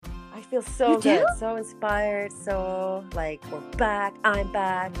Feels so You do? good. So inspired. So like we're back. I'm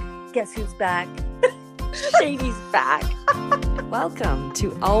back. Guess who's back? Shady's back. Welcome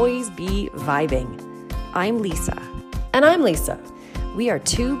to Always Be Vibing. I'm Lisa. And I'm Lisa. We are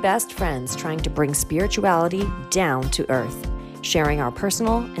two best friends trying to bring spirituality down to earth, sharing our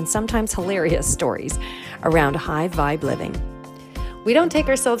personal and sometimes hilarious stories around high vibe living. We don't take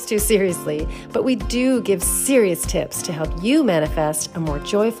ourselves too seriously, but we do give serious tips to help you manifest a more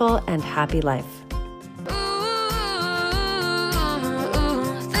joyful and happy life.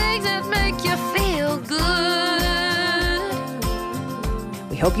 Things that make you feel good.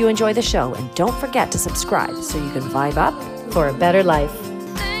 We hope you enjoy the show and don't forget to subscribe so you can vibe up For a better life.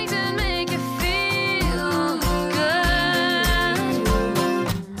 things that make you feel good.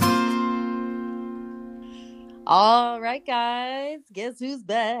 All right, guys. Guess who's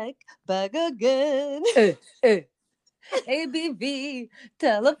back? Back again. ABV,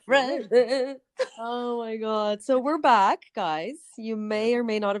 tell a friend. Oh my God. So we're back, guys. You may or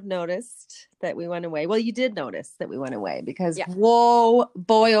may not have noticed that we went away. Well, you did notice that we went away because, whoa,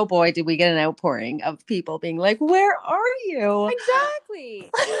 boy, oh boy, did we get an outpouring of people being like, where are you? Exactly.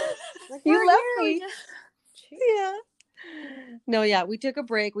 Like, You we're left here, we me. Yeah. No, yeah, we took a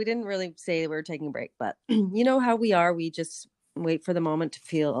break. We didn't really say we were taking a break, but you know how we are. We just wait for the moment to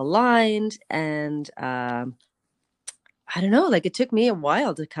feel aligned. And I don't know, like it took me a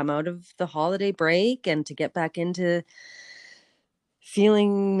while to come out of the holiday break and to get back into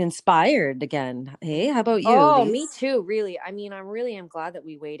feeling inspired again. Hey, how about you? Oh, Lise? me too, really. I mean, I'm glad that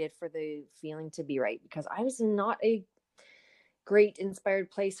we waited for the feeling to be right because I was in not a great inspired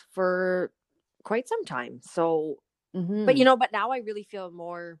place for quite some time. So, Mhm. but now I really feel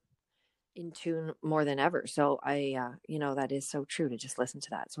more in tune more than ever. So that is so true to just listen to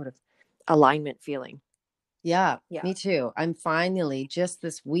that sort of alignment feeling. Yeah, Yeah. me too. I'm finally just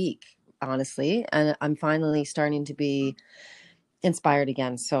this week, honestly, and I'm finally starting to be inspired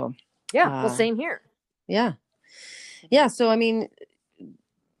again. So, Yeah. Well, same here. yeah. Yeah. So, I mean,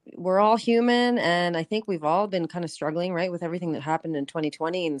 we're all human, and I think we've all been kind of struggling, right, with everything that happened in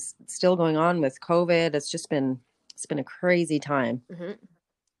 2020 and still going on with COVID. It's been a crazy time. Mm-hmm.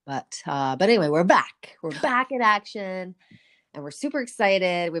 But anyway, we're back. We're back in action, and we're super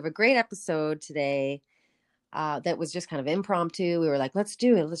excited. We have a great episode today. That was just kind of impromptu. We were like, let's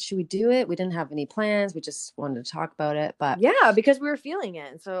do it. Should we do it? We didn't have any plans. We just wanted to talk about it. But Yeah, because we were feeling it.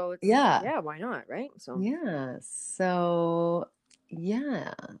 And so yeah, why not? Right. So yeah. So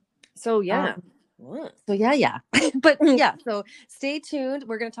yeah. So yeah. So yeah. But yeah, so stay tuned.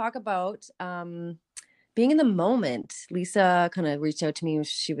 We're going to talk about being in the moment. Lisa kind of reached out to me.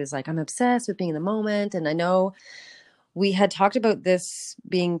 She was like, I'm obsessed with being in the moment. And I know we had talked about this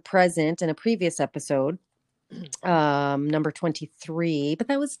being present in a previous episode, number 23, but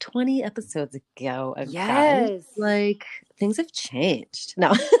that was 20 episodes ago. Guys. Yes. Like things have changed.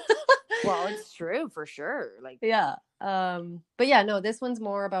 No. Well, it's true for sure. Like, yeah. But yeah, no, this one's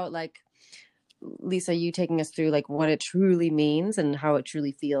more about like Lisa, you taking us through like what it truly means and how it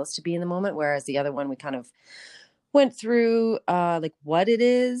truly feels to be in the moment. Whereas the other one, we kind of went through like what it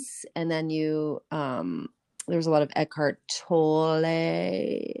is. And then you, there was a lot of Eckhart Tolle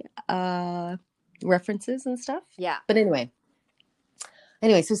references and stuff. yeah. But anyway,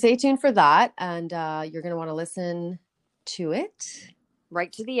 so stay tuned for that. And you're going to want to listen to it.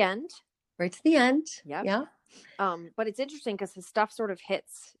 Right to the end. Right to the end. Yep. Yeah. But it's interesting because his stuff sort of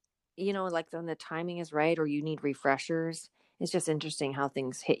hits, like when the timing is right or you need refreshers. It's just interesting how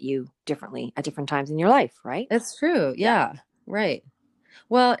things hit you differently at different times in your life, right? That's true. Yeah. Right.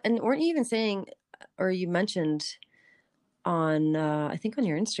 Well, and weren't you even saying, or you mentioned on, I think on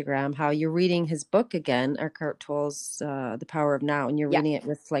your Instagram, how you're reading his book again, Eckhart Tolle's The Power of Now, and you're reading it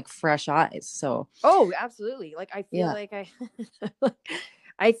with like fresh eyes. So. Oh, absolutely. Like I feel like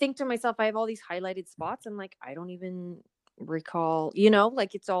I think to myself, I have all these highlighted spots. I'm like, I don't even recall,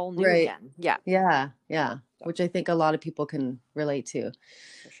 like it's all new again. Yeah. Yeah. Yeah. Which I think a lot of people can relate to.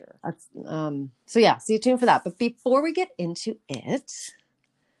 For sure. That's, so yeah, stay tuned for that. But before we get into it,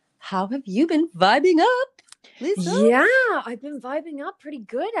 how have you been vibing up, Lisa? Yeah, I've been vibing up pretty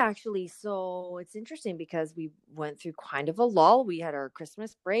good actually. So it's interesting because we went through kind of a lull. We had our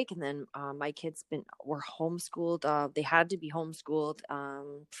Christmas break, and then my kids were homeschooled. They had to be homeschooled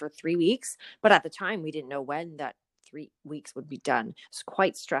for 3 weeks, but at the time we didn't know when that 3 weeks would be done. It's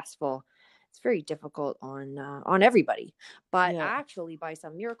quite stressful. It's very difficult on everybody. But actually, by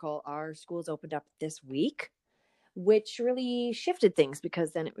some miracle, our schools opened up this week, which really shifted things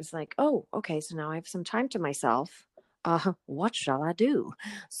because then it was like, oh, okay, so now I have some time to myself. What shall I do?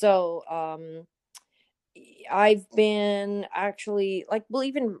 So I've been actually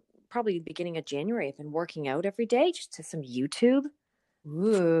even probably the beginning of January, I've been working out every day, just to some YouTube.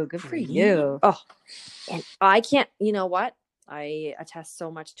 Ooh, good for Free. you. Oh, and I can't, you know what? I attest so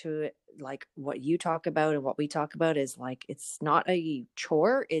much to it. Like what you talk about and what we talk about is like, it's not a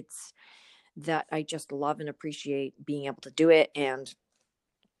chore. It's that I just love and appreciate being able to do it. And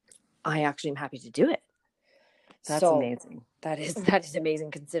I actually am happy to do it. That's So amazing. that is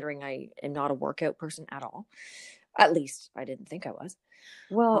amazing, considering I am not a workout person at all. At least I didn't think I was.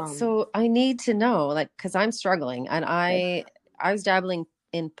 Well, so I need to know, like, because I'm struggling, and I was dabbling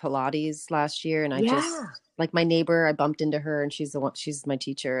in Pilates last year, and I just Yeah. like my neighbor, I bumped into her, and she's my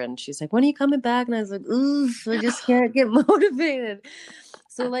teacher, and she's like, "When are you coming back?" And I was like, "Oof, I just can't get motivated."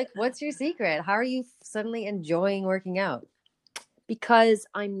 So, like, what's your secret? How are you suddenly enjoying working out? Because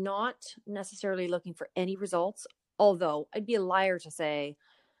I'm not necessarily looking for any results. Although I'd be a liar to say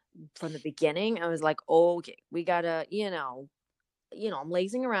from the beginning, I was like, oh, okay, we gotta, I'm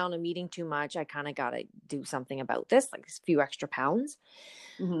lazing around, I'm eating too much. I kind of gotta do something about this, like a few extra pounds.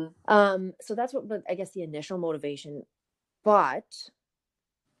 So that's but I guess the initial motivation. But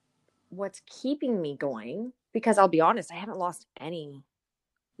what's keeping me going, because I'll be honest, I haven't lost any.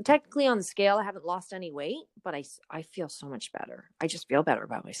 Technically on the scale, I haven't lost any weight, but I feel so much better. I just feel better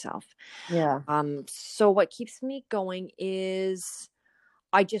about myself. Yeah. So what keeps me going is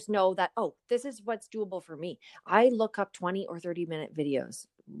I just know that, oh, this is what's doable for me. I look up 20 or 30-minute videos,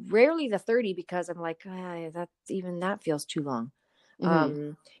 rarely the 30, because I'm like, that feels too long.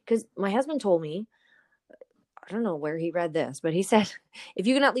 Because my husband told me, I don't know where he read this, but he said, if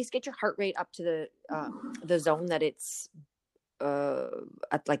you can at least get your heart rate up to the zone that it's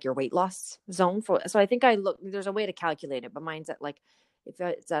at like your weight loss zone for. So I think there's a way to calculate it, but mine's at like, if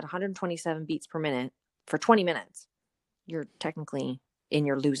it's at 127 beats per minute for 20 minutes, you're technically in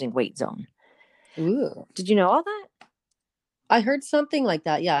your losing weight zone. Ooh. Did you know all that? I heard something like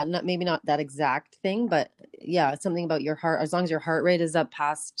that. Yeah, maybe not that exact thing, but yeah, something about your heart. As long as your heart rate is up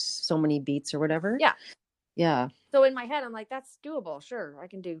past so many beats or whatever. Yeah. Yeah. So in my head, I'm like, that's doable. Sure, I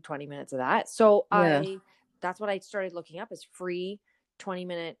can do 20 minutes of that. So Yeah. that's what I started looking up, is free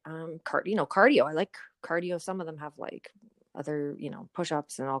 20-minute cardio. I like cardio. Some of them have like other,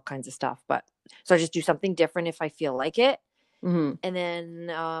 push-ups and all kinds of stuff. But so I just do something different if I feel like it. And then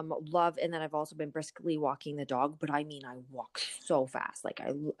and then I've also been briskly walking the dog, but I mean, I walk so fast, like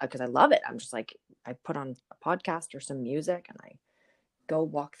because I love it. I'm just like, I put on a podcast or some music and I go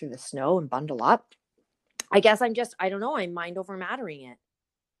walk through the snow and bundle up. I guess I don't know, I'm mind over mattering it.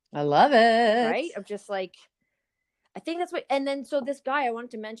 I love it. Right? I'm just like, I think that's what, and then, so this guy I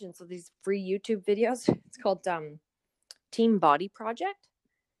wanted to mention, so these free YouTube videos, it's called Team Body Project.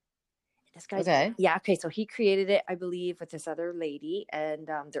 This guy's Okay. Yeah, okay. So he created it, I believe, with this other lady, and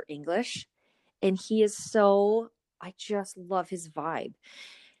they're English. And he is I just love his vibe,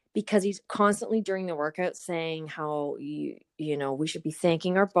 because he's constantly during the workout saying how we should be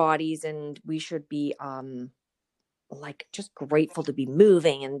thanking our bodies, and we should be like just grateful to be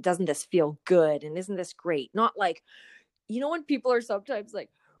moving, and doesn't this feel good, and isn't this great? Not like, when people are sometimes like,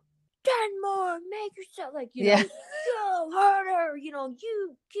 10 more, make yourself like, go harder, you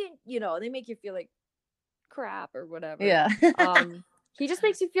can, they make you feel like crap or whatever. Yeah. He just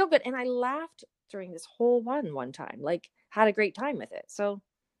makes you feel good. And I laughed during this whole one time, like had a great time with it. So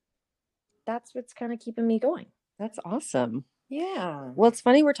that's what's kind of keeping me going. That's awesome. Yeah. Well, it's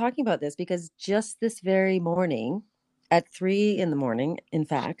funny we're talking about this because just this very morning at 3 a.m, in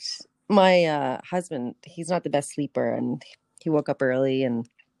fact, my husband, he's not the best sleeper, and he woke up early, and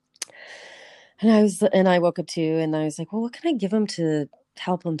I woke up too, and I was like, well, what can I give him to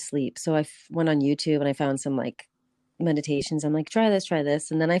help him sleep? So I went on YouTube and I found some like meditations. I'm like, try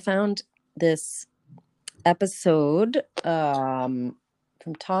this. And then I found this episode from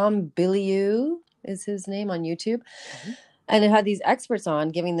Tom Bilyeu is his name on YouTube. And it had these experts on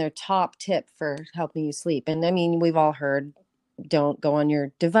giving their top tip for helping you sleep. And I mean, we've all heard, don't go on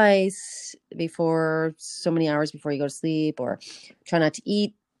your device before so many hours before you go to sleep, or try not to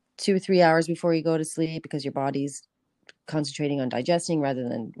eat 2 or 3 hours before you go to sleep because your body's concentrating on digesting rather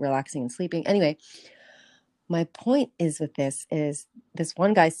than relaxing and sleeping. Anyway, my point is with this is this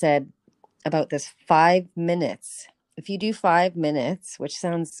one guy said about this 5 minutes. If you do 5 minutes, which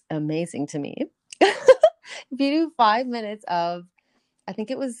sounds amazing to me, if you do 5 minutes of, I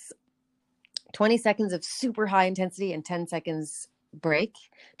think it was 20 seconds of super high intensity and 10 seconds break,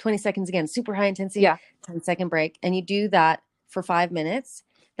 20 seconds again, super high intensity, 10-second break, and you do that for 5 minutes,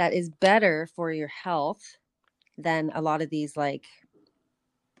 that is better for your health than a lot of these like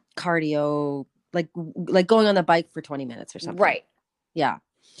cardio, like going on the bike for 20 minutes or something. Right. Yeah.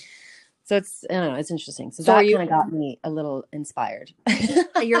 So it's, I don't know, it's interesting. So So that kind of got me a little inspired.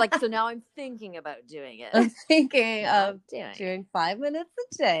 you're like, so now I'm thinking about doing it. I'm thinking Not of doing doing 5 minutes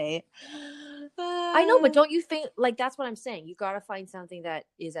a day. I know, but don't you think, like, that's what I'm saying. You got to find something that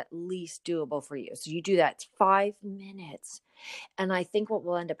is at least doable for you. So you do that 5 minutes. And I think what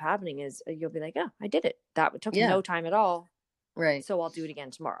will end up happening is you'll be like, oh, I did it. That took Yeah. no time at all. Right. So I'll do it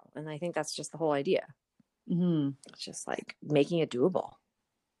again tomorrow. And I think that's just the whole idea. Mm-hmm. It's just like making it doable.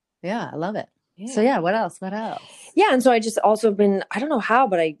 Yeah, I love it. Yeah. So yeah, what else? Yeah, and so I just also been, I don't know how,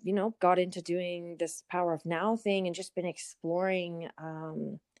 but I, got into doing this Power of Now thing and just been exploring,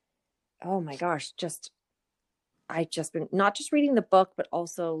 oh my gosh, I just been not just reading the book, but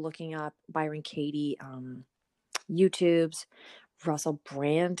also looking up Byron Katie, YouTube's, Russell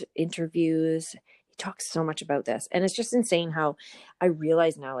Brand interviews. He talks so much about this. And it's just insane how I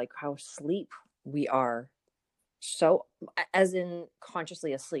realize now, like, how asleep we are, so as in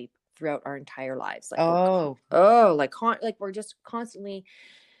consciously asleep throughout our entire lives. Like, like we're just constantly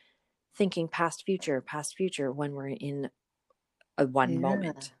thinking past future when we're in a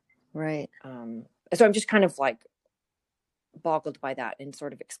moment. Right. So I'm just kind of like boggled by that and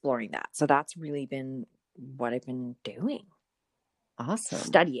sort of exploring that. So that's really been what I've been doing. Awesome.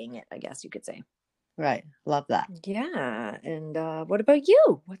 Studying it, I guess you could say. Right. Love that. Yeah. And what about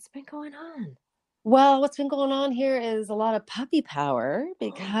you? What's been going on? Well, what's been going on here is a lot of puppy power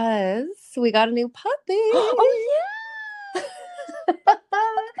because we got a new puppy. Oh, yeah.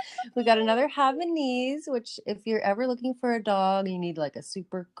 We got another Havanese, which if you're ever looking for a dog, you need like a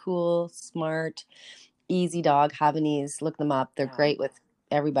super cool, smart, easy dog. Havanese, look them up. They're great with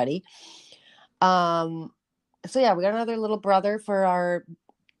everybody. So yeah, we got another little brother for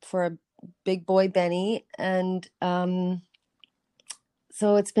a big boy Benny, and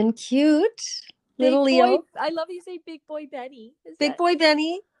so it's been cute. Little Leo. I love you say big boy Benny. Big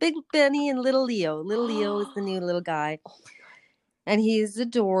Benny and little Leo. Little Leo is the new little guy. Oh my God. And he's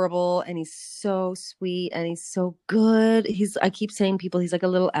adorable and he's so sweet and he's so good. I keep saying he's like a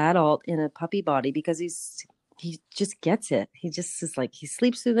little adult in a puppy body because he just gets it. He just is like, he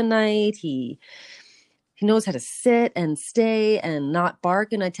sleeps through the night. He knows how to sit and stay and not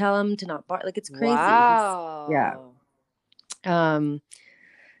bark. And I tell him to not bark. Like, it's crazy. Wow. Yeah.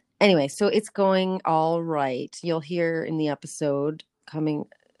 Anyway, so it's going all right. You'll hear in the episode coming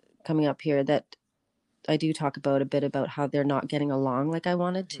up here that I do talk about a bit about how they're not getting along like I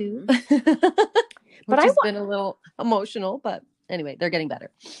wanted to. But I've been a little emotional, but anyway, they're getting better.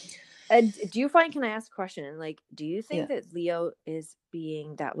 And do you find, can I ask a question? Like, do you think that Leo is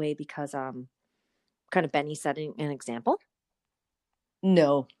being that way because kind of Benny setting an example?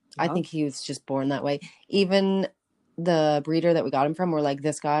 No, I think he was just born that way. Even the breeder that we got him from were like,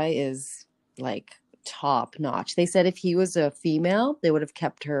 this guy is like top notch. They said if he was a female, they would have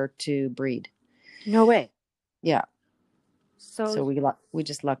kept her to breed. No way. Yeah. So we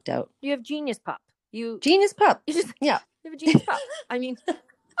just lucked out. You have genius pup. Genius pup. You have a genius pup. I mean,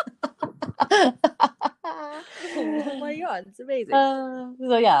 oh my God, it's amazing.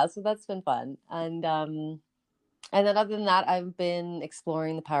 So that's been fun. And then other than that, I've been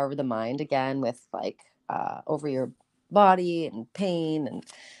exploring the power of the mind again with like over your body and pain. And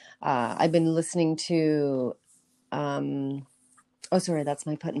I've been listening to that's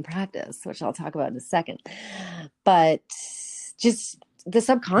my put in practice, which I'll talk about in a second. But just the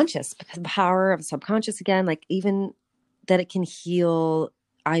subconscious, the power of subconscious again, like even that it can heal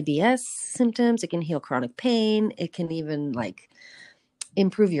IBS symptoms, it can heal chronic pain, it can even like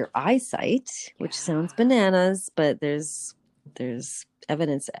improve your eyesight, which sounds bananas, but there's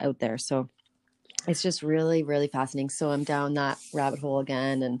evidence out there. So it's just really, really fascinating. So I'm down that rabbit hole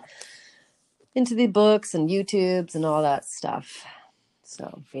again and into the books and YouTubes and all that stuff.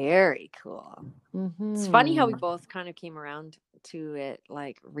 So very cool. Mm-hmm. It's funny how we both kind of came around to it,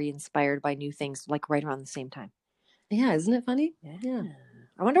 like re-inspired by new things, like right around the same time. Yeah, isn't it funny? Yeah.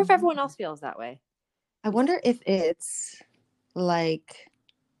 I wonder if everyone else feels that way. I wonder if it's like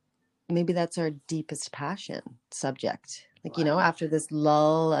maybe that's our deepest passion subject. Like, after this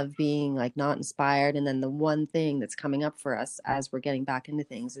lull of being like not inspired, and then the one thing that's coming up for us as we're getting back into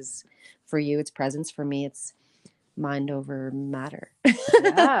things is, for you, it's presence. For me, it's mind over matter.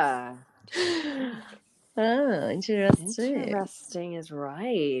 Yeah. Interesting. Interesting is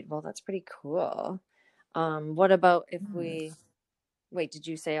right. Well, that's pretty cool. What about if we wait, did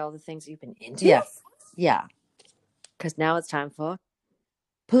you say all the things you've been into? Yes. Yeah. Because now it's time for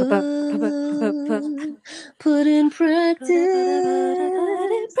put in practice.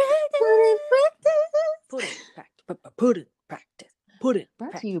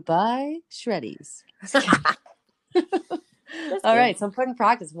 Brought to you by Shreddies. Just All right. kidding. So put in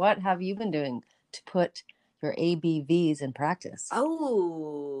practice. What have you been doing to put your ABVs in practice?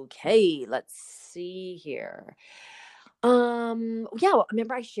 Okay, let's see here. Yeah, well,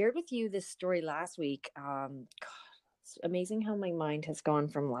 remember I shared with you this story last week. God, it's amazing how my mind has gone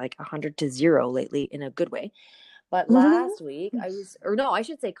from like 100 to 0 lately in a good way. But last week I was, or no, I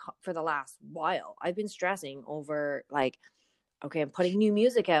should say for the last while, I've been stressing over like, okay, I'm putting new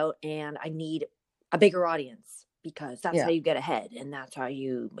music out and I need a bigger audience because that's how Yeah. you get ahead and that's how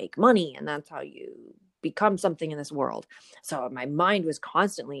you make money and that's how you become something in this world. So my mind was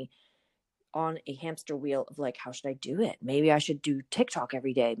constantly on a hamster wheel of like, how should I do it? Maybe I should do TikTok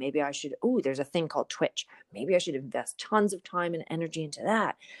every day. Maybe I should, oh, there's a thing called Twitch. Maybe I should invest tons of time and energy into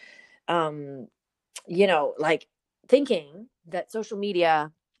that. Um, like thinking that social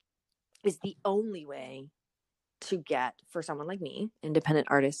media is the only way to get, for someone like me, independent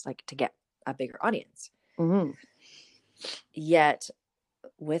artists, like to get a bigger audience. Mm-hmm. Yet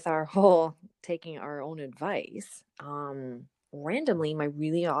with our whole taking our own advice, randomly, my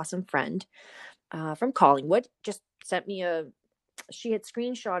really awesome friend from Collingwood just sent me she had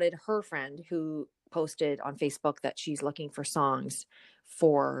screenshotted her friend who posted on Facebook that she's looking for songs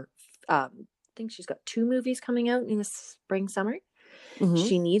for, I think she's got 2 movies coming out in the spring, summer. Mm-hmm.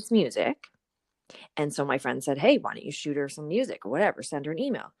 She needs music. And so my friend said, hey, why don't you shoot her some music or whatever? Send her an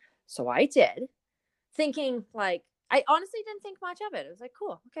email. So I did, thinking like, I honestly didn't think much of it. It was like,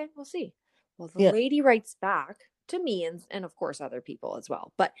 cool, okay, we'll see. Well, the Yeah. lady writes back to me and of course other people as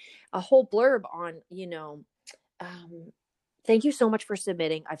well, but a whole blurb on, thank you so much for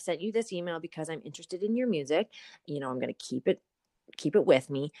submitting. I've sent you this email because I'm interested in your music. I'm going to keep it with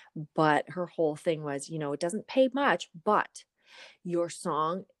me. But her whole thing was, it doesn't pay much, but your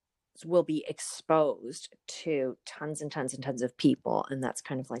song will be exposed to tons and tons and tons of people. And that's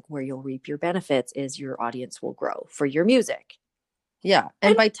kind of like where you'll reap your benefits is your audience will grow for your music. Yeah.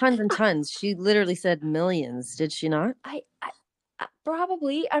 And And by tons and tons, she literally said millions, did she not? I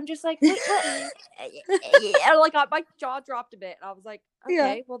probably, I'm just like, wait, what? Yeah, like my jaw dropped a bit. I was like, Yeah.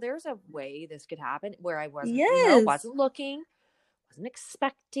 okay, well, there's a way this could happen where I wasn't, Yes. wasn't looking, wasn't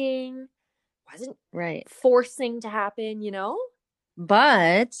expecting, wasn't Right. forcing to happen,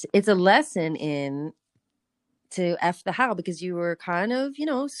 But it's a lesson in to F the how because you were kind of,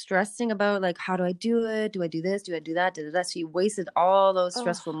 stressing about like, how do I do it? Do I do this? Do I do that? Da, da, da. So you wasted all those Oh,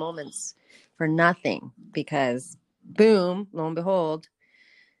 stressful moments for nothing because boom, lo and behold,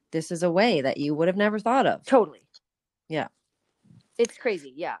 this is a way that you would have never thought of. totally. Yeah. It's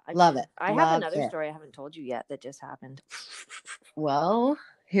crazy. Yeah. I Love mean, it. I have Love another it. story I haven't told you yet that just happened. Well,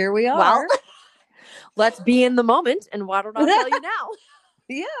 here we Well, are. let's be in the moment and why don't I tell you now?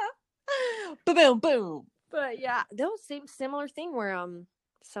 Yeah. Boom, boom. But yeah, those similar thing where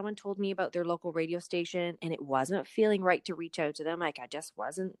someone told me about their local radio station and it wasn't feeling right to reach out to them. Like I just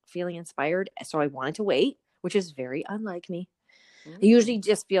wasn't feeling inspired. So I wanted to wait, which is very unlike me. I usually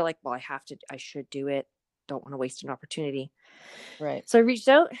just feel like, well, I should do it. Don't want to waste an opportunity. Right. So I reached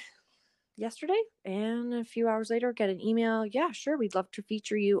out yesterday and a few hours later get an email. Yeah, sure. We'd love to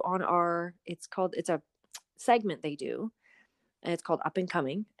feature you on it's a segment they do. And it's called Up and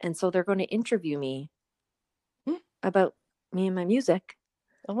Coming. And so they're going to interview me about me and my music.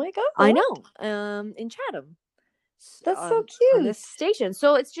 Oh my God. I know. In Chatham. That's so On this cute. station.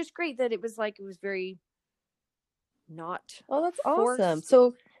 So it's just great that it was very not Oh, that's forced. awesome.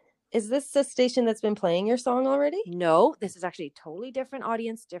 So is this a station that's been playing your song already? No, this is actually a totally different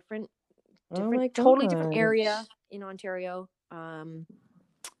audience, totally different area in Ontario.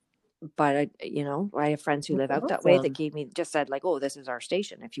 But I have friends who live out that way that just said like, oh, this is our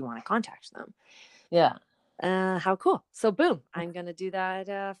station if you want to contact them. Yeah. How cool. So boom, I'm going to do that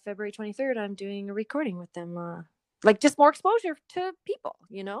February 23rd. I'm doing a recording with them. Like just more exposure to people,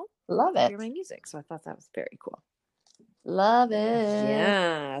 Love it. hear my music. So I thought that was very cool. Love it.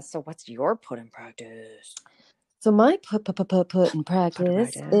 Yeah. So what's your put in practice? So my put in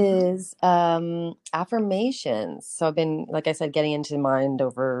practice is affirmations. So I've been, like I said, getting into mind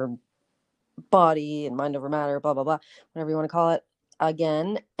over body and mind over matter, blah, blah, blah, whatever you want to call it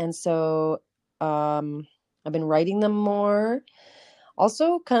again. And so I've been writing them more.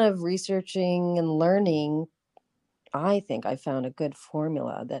 Also kind of researching and learning. I think I found a good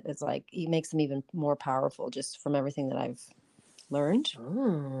formula that is like, it makes them even more powerful just from everything that I've learned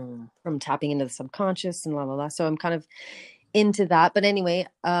from tapping into the subconscious and blah, blah, blah. So I'm kind of into that. But anyway,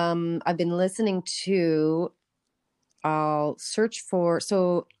 I've been listening to, I'll search for,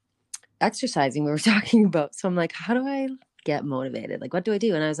 so exercising we were talking about. So I'm like, how do I get motivated? Like, what do I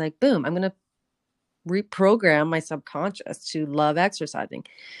do? And I was like, boom, I'm going to reprogram my subconscious to love exercising.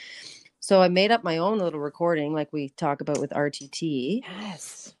 So I made up my own little recording, like we talk about with RTT.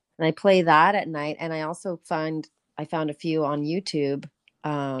 Yes. And I play that at night. And I also found a few on YouTube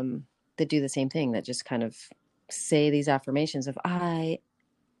that do the same thing, that just kind of say these affirmations of, I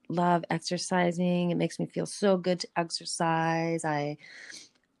love exercising. It makes me feel so good to exercise. I'm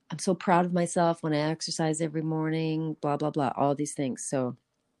so proud of myself when I exercise every morning, blah, blah, blah, all these things. So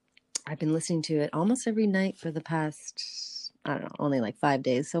I've been listening to it almost every night for the past, I don't know, only like 5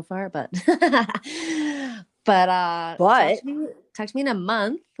 days so far, but talk to me in a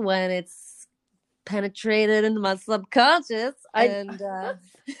month when it's penetrated into my subconscious. And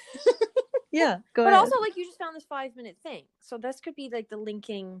yeah, go ahead. But also, like, you just found this 5-minute thing. So this could be like the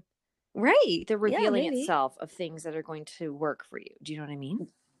linking, right? the revealing itself of things that are going to work for you. Do you know what I mean?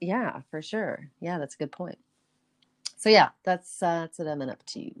 Yeah, for sure. Yeah, that's a good point. So yeah, that's what I'm up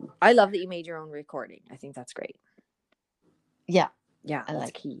to. I love that you made your own recording. I think that's great. Yeah. Yeah,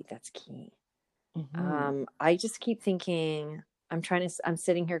 that's key. That's key. Mm-hmm. I just keep thinking, I'm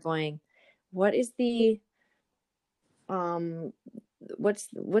sitting here going, what is the what's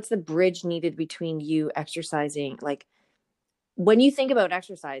the bridge needed between you exercising? Like, when you think about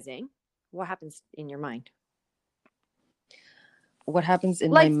exercising, what happens in your mind? What happens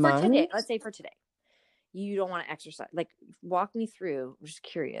in my mind? Today, let's say for today, you don't want to exercise. Like, walk me through. I'm just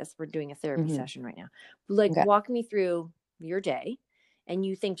curious. We're doing a therapy session right now. Like, walk me through your day, and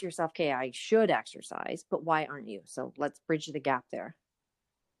you think to yourself, okay, I should exercise, but why aren't you? So let's bridge the gap there.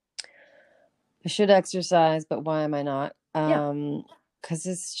 I should exercise, but why am I not? Yeah. Because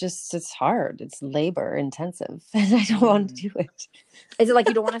it's hard. It's labor intensive, and I don't want to do it. Is it like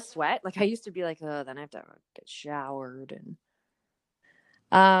you don't want to sweat? Like, I used to be like, oh, then I have to get showered and.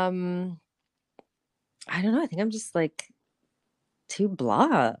 I don't know. I think I'm just like too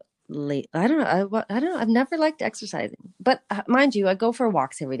blah late. I don't know. I don't know. I've never liked exercising, but mind you, I go for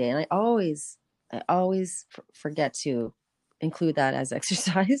walks every day, and I always forget to include that as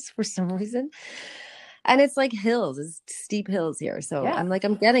exercise for some reason. And it's like hills, it's steep hills here. So I'm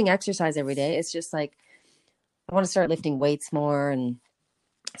getting exercise every day. It's just like, I want to start lifting weights more and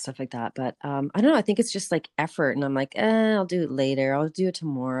stuff like that. But I don't know. I think it's just like effort. And I'm like, I'll do it later. I'll do it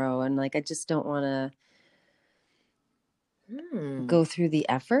tomorrow. And like, I just don't want to go through the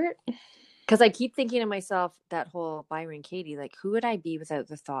effort. Because I keep thinking to myself, that whole Byron Katie, like, who would I be without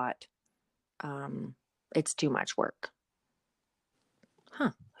the thought, it's too much work?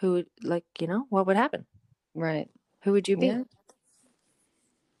 Huh. Who would, like, what would happen? Right. Who would you be?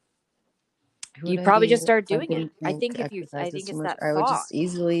 You'd probably just start doing it. I think it's that thought. I would just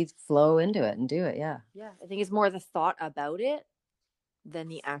easily flow into it and do it. Yeah. Yeah. I think it's more the thought about it than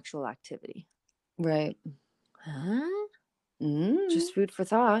the actual activity. Right. Huh? Just food for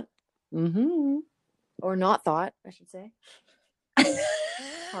thought. Mm-hmm. Or not thought, I should say.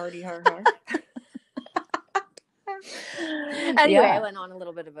 Hardy, har. Anyway, I went on a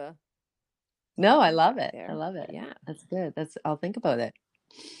little bit of a. No, I love it. I love it. Yeah. That's good. I'll think about it.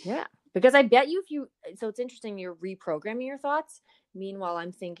 Yeah. Because I bet you so it's interesting, you're reprogramming your thoughts. Meanwhile,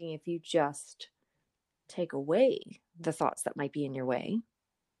 I'm thinking if you just take away the thoughts that might be in your way,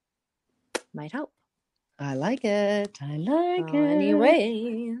 might help. I like it. Anyways.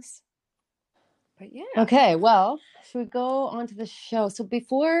 But yeah. Okay, well, should we go on to the show? So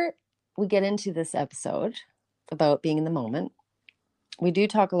before we get into this episode about being in the moment, we do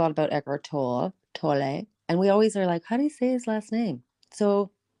talk a lot about Eckhart Tolle, and we always are like, how do you say his last name? So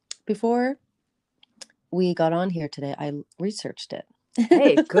before we got on here today, I researched it.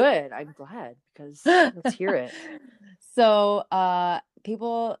 Hey, good. I'm glad, because let's hear it. So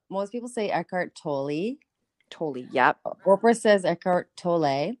most people say Eckhart Tolle. Tolle, yep. Oprah says Eckhart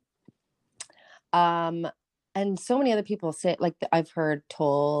Tolle. And so many other people say, like, I've heard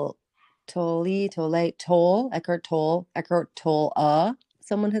Eckhart Tolle,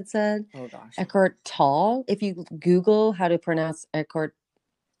 someone had said. Oh gosh. Eckhart Tolle. If you Google how to pronounce Eckhart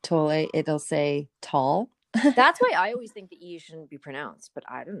Tolle, it'll say Tolle. That's why I always think the E shouldn't be pronounced, but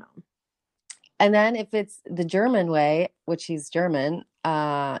I don't know. And then if it's the German way, which he's German,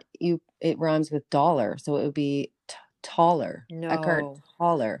 it rhymes with dollar, so it would be taller. No. Eckhart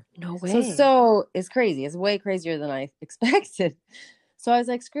Tolle. No way. So it's crazy. It's way crazier than I expected. So I was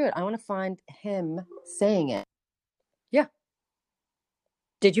like, screw it. I want to find him saying it. Yeah.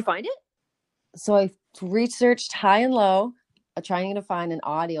 Did you find it? So I researched high and low, trying to find an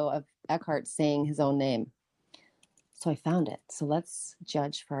audio of Eckhart saying his own name. So I found it. So let's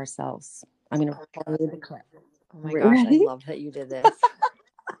judge for ourselves. I'm going to play the clip. Oh my gosh, I love that you did this.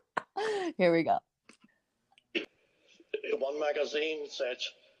 Here we go. One magazine said,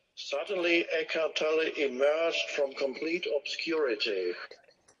 suddenly Eckhart Tolle emerged from complete obscurity.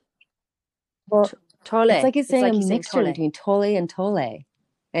 Well, Tole. it's like he's saying a he's mixture tole. between Tole and Tole.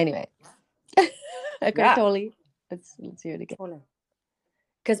 Anyway. Eckhart Tolle. Let's hear it again.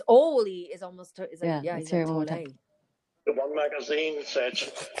 Because Oli is almost is like let's he's hear like it one more Tole. time. One magazine said,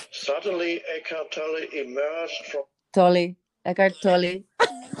 suddenly Eckhart Tolle emerged from... Tolle. Eckhart Tolle.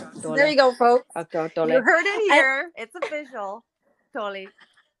 There you go, folks. Eckhart Tolle. You heard it here. It's official. Tolle.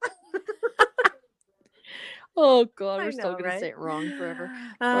 Oh God, we're I still know, gonna right? say it wrong forever.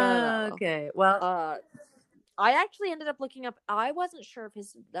 Okay. Well, I actually ended up looking up. I wasn't sure if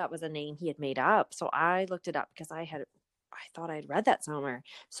that was a name he had made up, so I looked it up because I thought I had read that somewhere.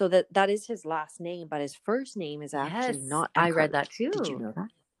 So that is his last name, but his first name is actually not Eckhart. I read that too. Did you know that?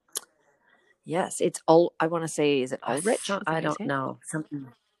 Yes, it's all. I want to say, is it Ulrich? I don't know. Something.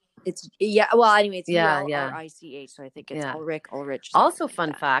 It's well. Anyway, it's Ulrich. So I think it's Ulrich. Also,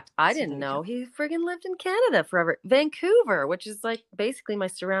 fun fact: I didn't know he friggin' lived in Canada forever. Vancouver, which is like basically my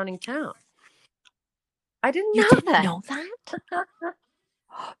surrounding town. I didn't know that.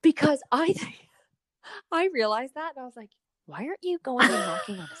 Because I realized that and I was like, why aren't you going and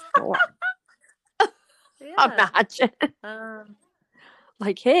knocking on his door? Imagine.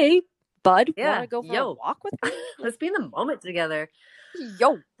 Like, hey, bud, want to go for a walk with me? Let's be in the moment together.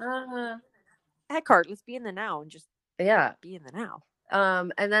 Yo. Eckhart, let's be in the now and just be in the now.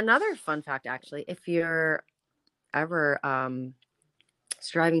 And another fun fact, actually, if you're ever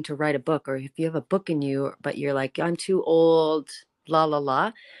striving to write a book, or if you have a book in you, but you're like, I'm too old, la, la,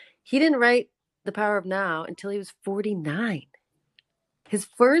 la. He didn't write The Power of Now until he was 49. His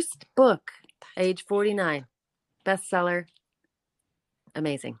first book, age 49, bestseller.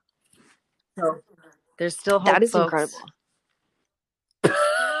 Amazing. So there's still hope. That is folks. Incredible.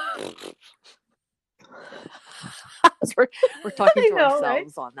 we're talking to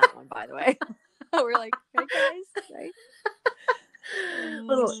ourselves on that one, by the way. We're like, hey guys, right? A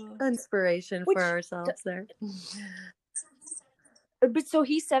little inspiration for ourselves there. But so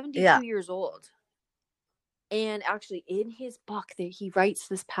he's 72 years old. And actually in his book that he writes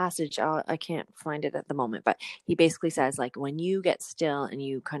this passage, I can't find it at the moment, but he basically says, like, when you get still and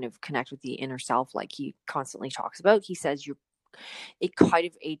you kind of connect with the inner self, like he constantly talks about, he says it kind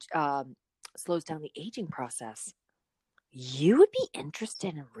of slows down the aging process. You would be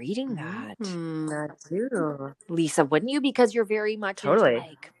interested in reading that. I do. Lisa, wouldn't you? Because you're very much into,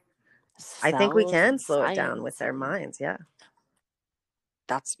 like, I think we can slow it down with our minds. Yeah.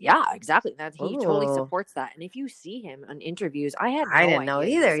 Exactly. He totally supports that. And if you see him on interviews, I didn't know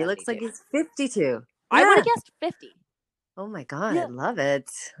either. He looks like he's 52. I would have guessed 50. Oh my God, I love it.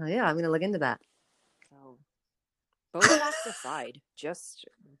 Oh, yeah, I'm gonna look into that. So, Botox aside, just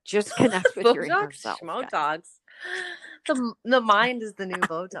connect with your inner self. Schmotox. The mind is the new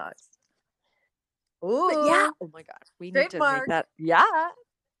Botox. Ooh, yeah. Oh my God, we need to make that. Yeah.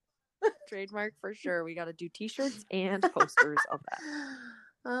 Trademark for sure. We got to do t-shirts and posters of that.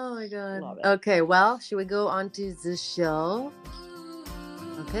 Oh my God. Love it. Okay, well, should we go on to the show?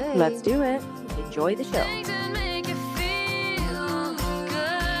 Okay. Let's do it. Enjoy the show.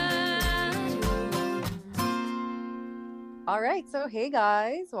 All right, so hey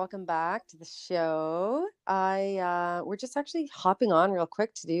guys, welcome back to the show. We're just actually hopping on real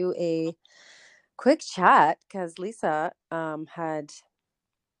quick to do a quick chat because Lisa had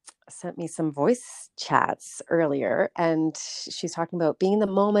sent me some voice chats earlier, and she's talking about being in the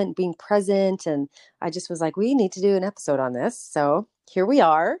moment, being present, and I just was like, we need to do an episode on this. So here we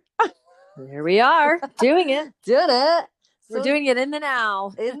are. Here we are doing it. We're doing it in the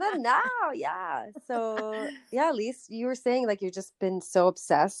now. Yeah. So yeah, Lise, you were saying like you've just been so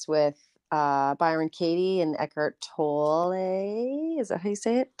obsessed with Byron Katie and Eckhart Tolle. Is that how you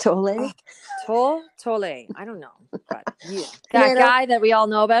say it? Tolle? Tolle. I don't know. But yeah. That guy that we all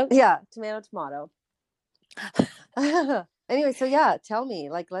know about? Yeah. Tomato. Anyway, so yeah, tell me,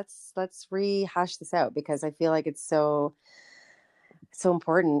 like, let's rehash this out because I feel like it's so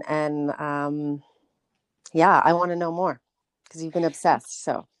important. And I want to know more because you've been obsessed.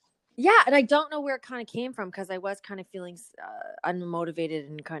 So yeah, and I don't know where it kind of came from because I was kind of feeling unmotivated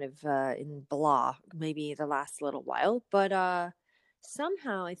and kind of in blah maybe the last little while. But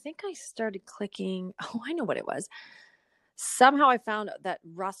somehow I think I started clicking. Oh, I know what it was. Somehow I found out that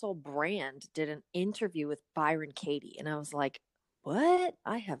Russell Brand did an interview with Byron Katie. And I was like, what?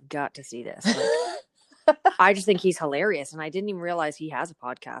 I have got to see this. Like, I just think he's hilarious. And I didn't even realize he has a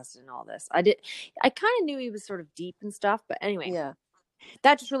podcast and all this. I kind of knew he was sort of deep and stuff. But anyway. Yeah.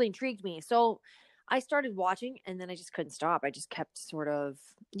 That just really intrigued me. So I started watching and then I just couldn't stop. I just kept sort of,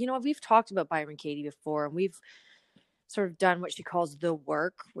 we've talked about Byron Katie before and we've sort of done what she calls the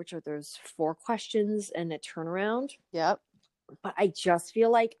work, which are those 4 questions and a turnaround. Yep. but I just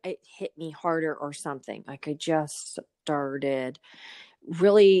feel like it hit me harder or something. Like I just started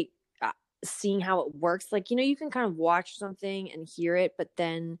really seeing how it works. Like, you can kind of watch something and hear it, but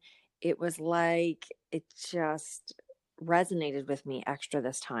then it was like it just resonated with me extra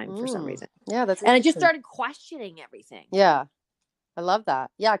this time for some reason. Yeah, that's and I just interesting. started questioning everything. Yeah, I love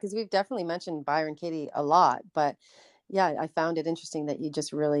that. Yeah, because we've definitely mentioned Byron Katie a lot, but yeah, I found it interesting that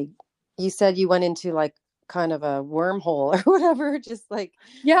you said you went into like kind of a wormhole or whatever, just like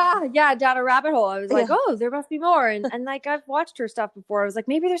Yeah, down a rabbit hole. I was like, Yeah. oh, there must be more. And like I've watched her stuff before. I was like,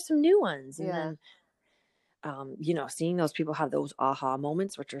 maybe there's some new ones. And Yeah. then seeing those people have those aha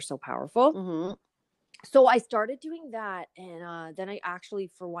moments, which are so powerful. Mhm. So I started doing that, and then I actually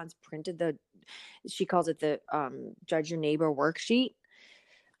for once printed she calls it the Judge Your Neighbor worksheet.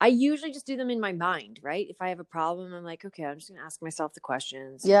 I usually just do them in my mind, right? If I have a problem, I'm like, okay, I'm just gonna ask myself the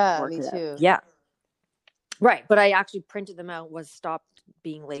questions. Yeah, work me it out. too. Yeah. Right. But I actually printed them out, stopped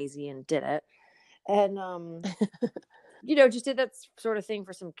being lazy and did it. And just did that sort of thing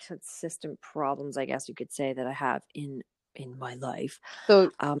for some consistent problems, I guess you could say, that I have in my life. So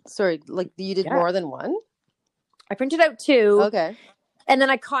sorry, like you did more than one? I printed out 2. Okay. And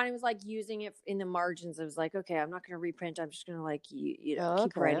then I kind of was like using it in the margins. I was like, okay, I'm not going to reprint. I'm just going to like, keep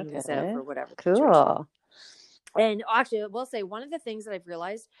writing this out for whatever. Cool. And actually, I will say one of the things that I've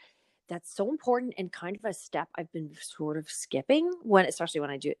realized that's so important and kind of a step I've been sort of skipping especially when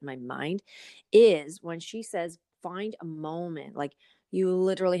I do it in my mind, is when she says, find a moment. Like you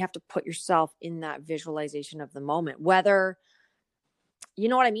literally have to put yourself in that visualization of the moment, whether, you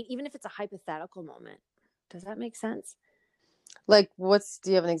know what I mean? Even if it's a hypothetical moment. Does that make sense? Like do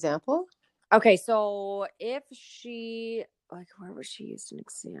you have an example? Okay. So if where was she used an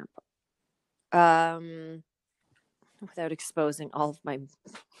example? Without exposing all of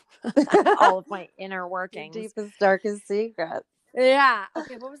my inner workings. Deepest, darkest secret. Yeah.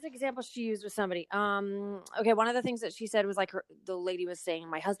 Okay. What was the example she used with somebody? Okay. One of the things that she said was like the lady was saying,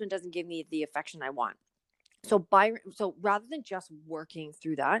 my husband doesn't give me the affection I want. So rather than just working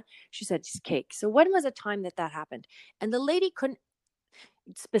through that, she said, cake. So when was a time that happened? And the lady couldn't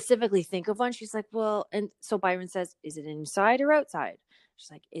specifically think of one. She's like, well, and so Byron says, is it inside or outside? She's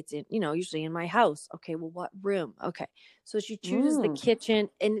like, it's in, usually in my house. Okay, well, what room? Okay. So she chooses the kitchen,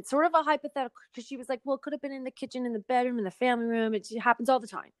 and it's sort of a hypothetical, because she was like, well, it could have been in the kitchen, in the bedroom, in the family room. It happens all the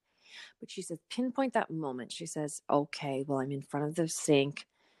time. But she says, pinpoint that moment. She says, okay, well, I'm in front of the sink.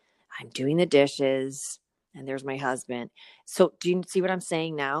 I'm doing the dishes, and there's my husband. So do you see what I'm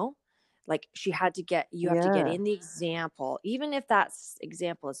saying now? Like you have to get in the example, even if that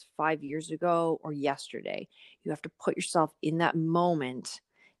example is 5 years ago or yesterday, you have to put yourself in that moment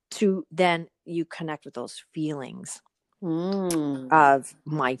to then you connect with those feelings of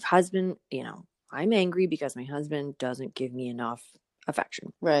my husband. I'm angry because my husband doesn't give me enough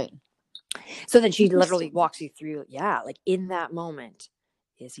affection. Right. So then she literally walks you through, like in that moment,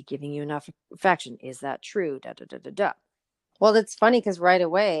 is he giving you enough affection? Is that true? Da, da, da, da, da. Well, it's funny because right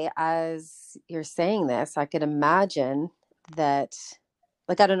away, as you're saying this, I could imagine that,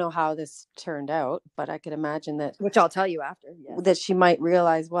 like, I don't know how this turned out, but I could imagine that. Which I'll tell you after. Yes. That she might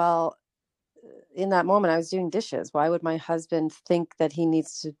realize, well, in that moment, I was doing dishes. Why would my husband think that he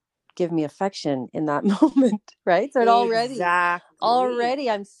needs to give me affection in that moment? Right. So already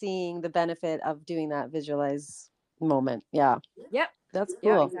I'm seeing the benefit of doing that visualize moment. Yeah. Yep. That's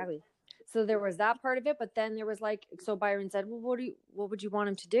cool. Yeah, exactly. So there was that part of it, but then there was so Byron said, well, what would you want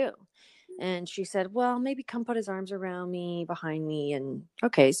him to do? And she said, well, maybe come put his arms around me, behind me. And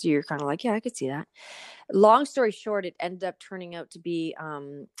okay, so you're kind of like, yeah, I could see that. Long story short, it ended up turning out to be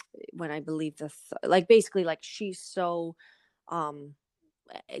when I believe basically she's so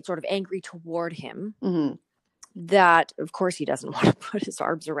sort of angry toward him that of course he doesn't want to put his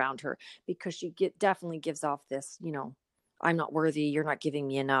arms around her, because she definitely gives off this, I'm not worthy, you're not giving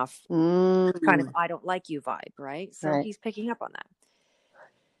me enough, kind of I don't like you vibe, right? So he's picking up on that.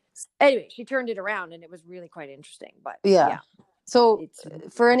 Anyway, she turned it around and it was really quite interesting. But yeah. So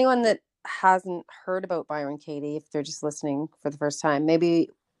for anyone that hasn't heard about Byron Katie, if they're just listening for the first time, maybe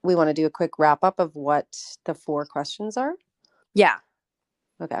we want to do a quick wrap up of what the 4 questions are. Yeah.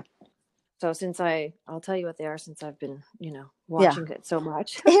 Okay. So I'll tell you what they are, since I've been, watching it so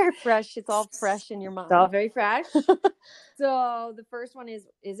much. They're fresh. It's all fresh in your mind. It's all very fresh. So the first one is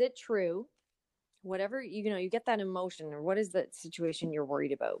it true? Whatever, you get that emotion, or what is the situation you're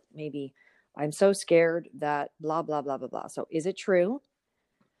worried about? Maybe I'm so scared that blah, blah, blah, blah, blah. So is it true?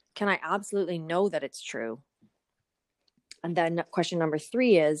 Can I absolutely know that it's true? And then question number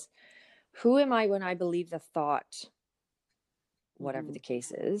 3 is, who am I when I believe the thought, whatever the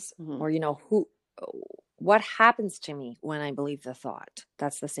case is, or, what happens to me when I believe the thought?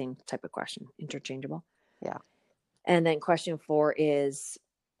 That's the same type of question, interchangeable. Yeah. And then question 4 is,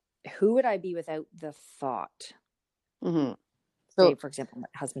 who would I be without the thought? Mm-hmm. Say, for example, my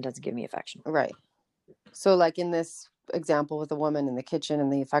husband doesn't give me affection. Right. So like in this example with the woman in the kitchen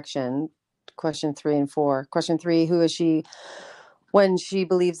and the affection, question 3 and 4. Question 3, who is she when she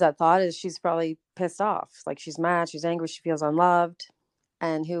believes that thought? Is she's probably pissed off. Like she's mad, she's angry, she feels unloved.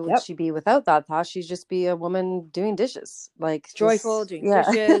 And who would she be without that thought? She'd just be a woman doing dishes. Like joyful, doing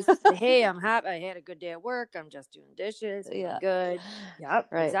dishes. Hey, I'm happy. I had a good day at work. I'm just doing dishes. Yeah. Good. Yep.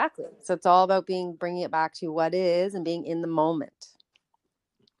 Right. Exactly. So it's all about bringing it back to what is and being in the moment.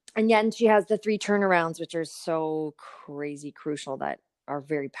 And yet she has the 3 turnarounds, which are so crazy crucial, that are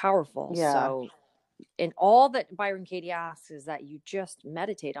very powerful. Yeah. So, and all that Byron Katie asks is that you just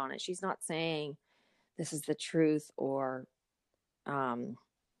meditate on it. She's not saying this is the truth, or,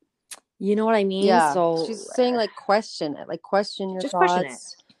 you know what I mean? Yeah. So she's saying like question it, like question your just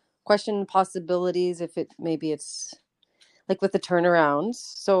thoughts, question possibilities. If maybe it's like with the turnarounds.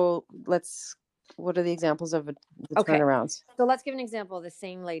 So what are the examples of the turnarounds? So let's give an example of the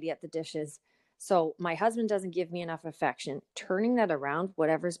same lady at the dishes. So my husband doesn't give me enough affection. Turning that around,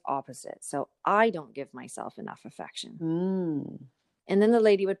 whatever's opposite. So I don't give myself enough affection. And then the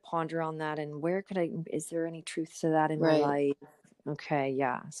lady would ponder on that, and is there any truth to that in my life? Okay,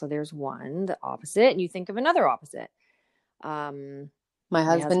 yeah. So there's one, the opposite, and you think of another opposite. My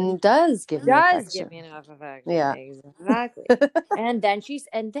husband does give me enough affection. Yeah, exactly. and then she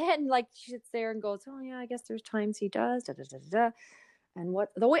sits there and goes, "Oh yeah, I guess there's times he does." Da, da, da, da. And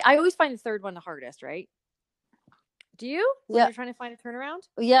I always find the third one the hardest, right? Do you? When you're trying to find a turnaround?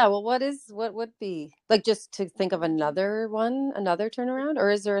 Yeah. Well, what would be like, just to think of another turnaround, or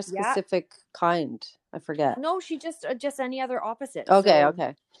is there a specific kind? I forget. No, she just any other opposite. Okay.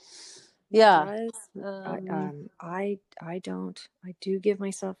 Okay. Yeah. I do give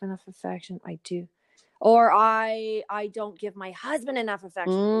myself enough affection. I do. Or I don't give my husband enough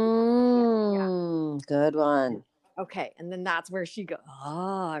affection. Good one. Okay. And then that's where she goes,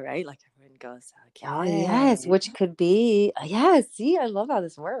 right? Like everyone goes, okay. Oh, yes. Which could be, see, I love how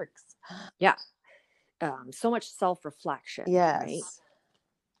this works. Yeah. So much self-reflection. Yes. Right?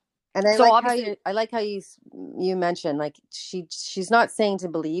 And I like how you mentioned, like she's not saying to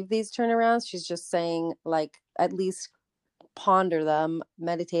believe these turnarounds. She's just saying, like, at least ponder them,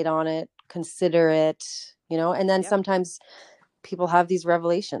 meditate on it, consider it, and then sometimes people have these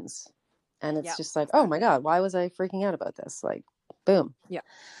revelations and it's just like, oh my God, why was I freaking out about this? Like, boom. Yeah.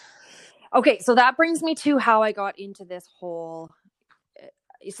 Okay. So that brings me to how I got into this whole,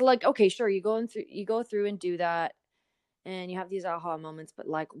 it's like, okay, sure. You go through and do that, and you have these aha moments, but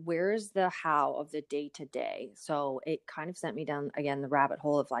like, where's the how of the day to day? So it kind of sent me down again, the rabbit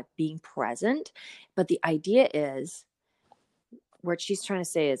hole of like being present. But the idea is, what she's trying to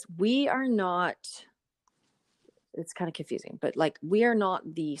say is, we are not, it's kind of confusing, but like, we are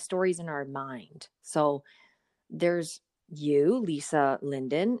not the stories in our mind. So there's you, Lisa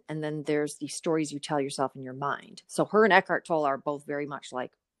Linden, and then there's the stories you tell yourself in your mind. So her and Eckhart Tolle are both very much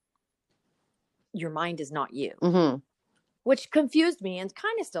like, your mind is not you. Mm-hmm. Which confused me, and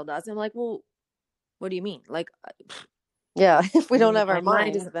kind of still does. I'm like, well, what do you mean? Like, yeah, if we don't have our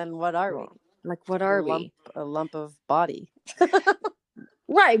mind, then what are we? Like, what are we? A lump of body.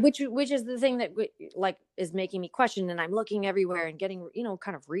 Right. Which is the thing that like is making me question, and I'm looking everywhere and getting,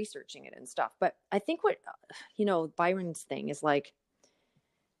 kind of researching it and stuff. But I think what, Byron's thing is like,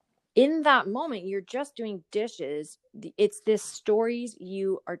 in that moment, you're just doing dishes. It's this stories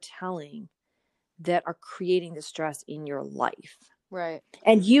you are telling that are creating the stress in your life. Right.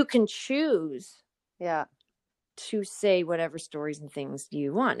 And you can choose to say whatever stories and things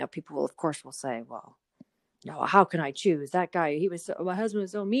you want. Now, people will, of course, say, well, no, how can I choose? That guy, my husband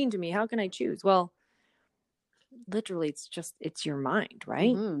was so mean to me. How can I choose? Well, literally, it's your mind,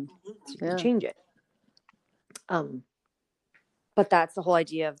 right? Mm-hmm. So you can change it. But that's the whole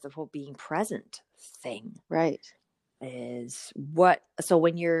idea of the whole being present thing. Right. Is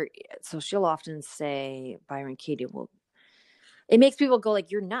so she'll often say, Byron Katie it makes people go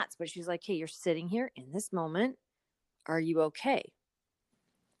like, you're nuts. But she's like, hey, you're sitting here in this moment. Are you okay?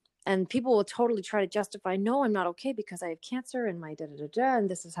 And people will totally try to justify, no, I'm not okay because I have cancer and my da-da-da-da, and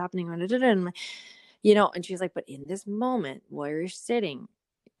this is happening, and and she's like, but in this moment where you're sitting,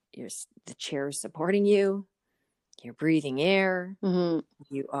 the chair is supporting you, you're breathing air, mm-hmm.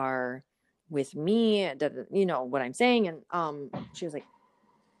 you are with me, what I'm saying. And she was like,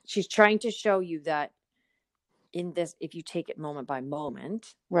 she's trying to show you that in this, if you take it moment by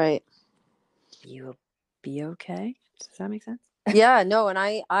moment, right, you'll be okay. Does that make sense? Yeah, no. And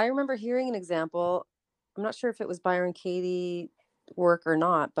I remember hearing an example I'm not sure if it was Byron Katie work or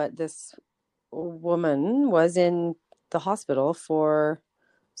not, but this woman was in the hospital for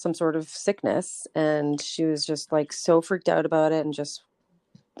some sort of sickness, and she was just like so freaked out about it, and just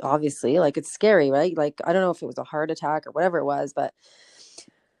obviously like it's scary, right? Like I don't know if it was a heart attack or whatever it was, but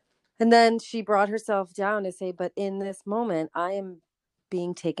and then she brought herself down to say, but in this moment, I am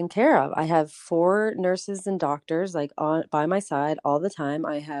being taken care of. I have 4 nurses and doctors like on by my side all the time.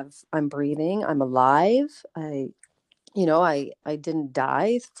 I'm breathing, I'm alive. I didn't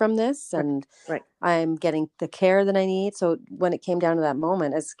die from this, and Right. I'm getting the care that I need. So when it came down to that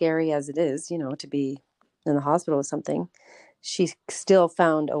moment, as scary as it is, to be in the hospital with something, she still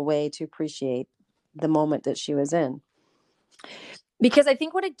found a way to appreciate the moment that she was in. Because I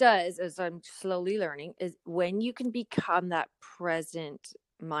think what it does, as I'm slowly learning, is when you can become that present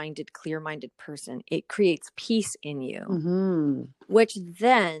minded, clear minded person, it creates peace in you, Mm-hmm. which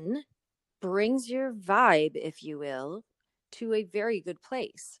then brings your vibe, if you will, to a very good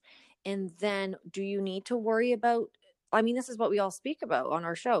place. And then do you need to worry about, I mean, this is what we all speak about on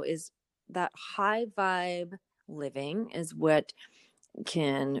our show, is that high vibe living is what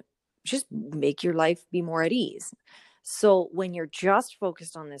can just make your life be more at ease. So when you're just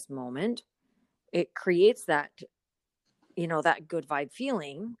focused on this moment, it creates that, that good vibe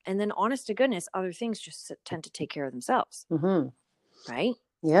feeling. And then honest to goodness, other things just tend to take care of themselves. Mm-hmm. Right?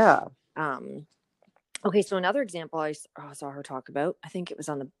 Yeah. Okay. So another example I saw her talk about, I think it was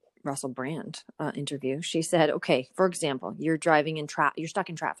on the Russell Brand interview. She said, okay, for example, you're driving you're stuck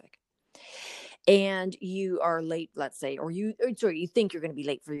in traffic and you are late, let's say, or you think you're going to be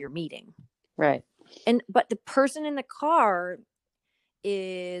late for your meeting. Right. But the person in the car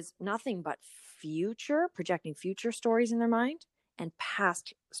is nothing but projecting future stories in their mind and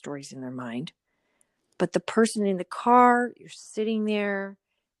past stories in their mind. But the person in the car, you're sitting there,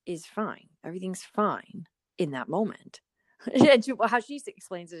 is fine. Everything's fine in that moment. And how she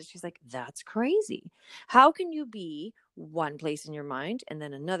explains it, she's like, that's crazy. How can you be one place in your mind and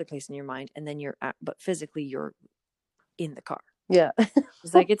then another place in your mind, and then but physically you're in the car? Yeah.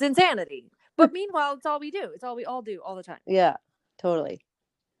 It's like, it's insanity. But meanwhile, it's all we do. It's all we all do all the time. Yeah, totally.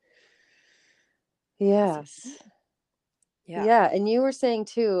 Yes. Yeah. And you were saying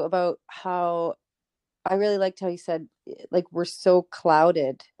too about how I really liked how you said, like, we're so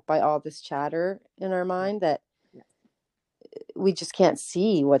clouded by all this chatter in our mind that we just can't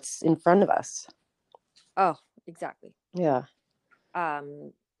see what's in front of us. Oh, exactly. Yeah.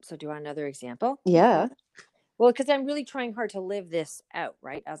 So do you want another example? Yeah. Well, because I'm really trying hard to live this out,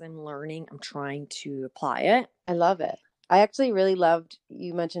 right? As I'm learning, I'm trying to apply it. I love it. I actually really loved,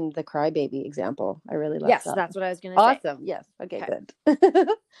 you mentioned the crybaby example. I really loved that. Yes, that's what I was going to say. Awesome. Yes. Okay, good.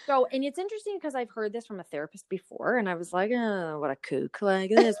 So, and it's interesting because I've heard this from a therapist before, and I was like, oh, what a kook. Like,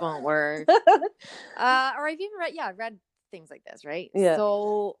 this won't work. Or I've even read things like this, right? Yeah.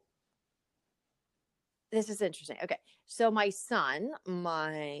 So this is interesting. Okay. So my son,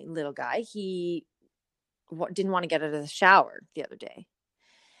 my little guy, he didn't want to get out of the shower the other day.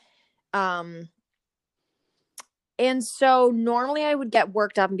 And so normally I would get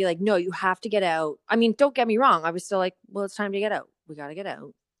worked up and be like, no, you have to get out. I mean, don't get me wrong. I was still like, well, it's time to get out. We got to get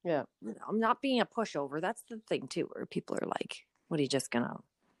out. Yeah. I'm not being a pushover. That's the thing too, where people are like, what are you just going to,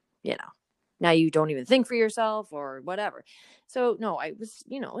 now you don't even think for yourself or whatever. So no, I was,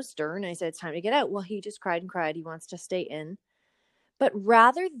 stern. I said, it's time to get out. Well, he just cried and cried. He wants to stay in. But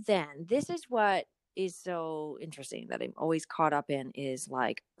rather than, this is what is so interesting that I'm always caught up in, is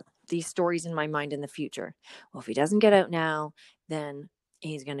like these stories in my mind in the future. Well, if he doesn't get out now, then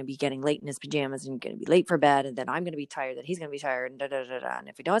he's going to be getting late in his pajamas and going to be late for bed. And then I'm going to be tired, that he's going to be tired. And da, da, da, da. And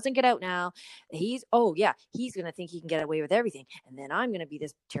if he doesn't get out now, he's going to think he can get away with everything. And then I'm going to be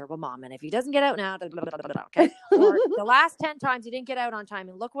this terrible mom. And if he doesn't get out now, okay. Or the last 10 times he didn't get out on time,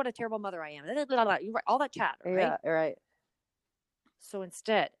 and look what a terrible mother I am. All that chat. Right? Yeah. Right. So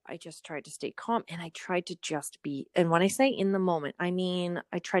instead, I just tried to stay calm, and I tried to just be, and when I say in the moment, I mean,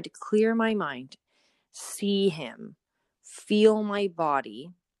 I tried to clear my mind, see him, feel my body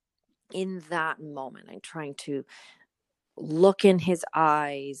in that moment. I'm trying to look in his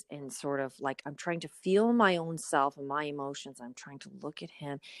eyes and sort of like, I'm trying to feel my own self and my emotions. I'm trying to look at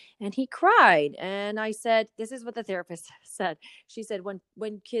him, and he cried. And I said, this is what the therapist said. She said,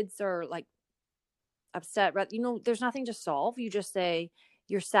 when kids are like upset, there's nothing to solve. You just say,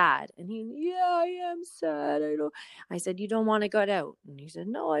 you're sad. And I am sad. I said, you don't want to get out. And he said,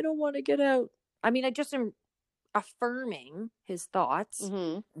 no, I don't want to get out. I mean, I just am affirming his thoughts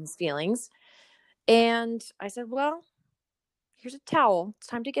and his feelings. And I said, well, here's a towel. It's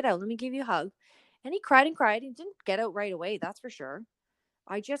time to get out. Let me give you a hug. And he cried and cried. He didn't get out right away. That's for sure.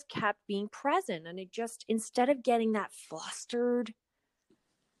 I just kept being present, and it just, instead of getting that flustered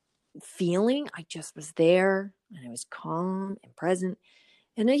feeling, I just was there and I was calm and present.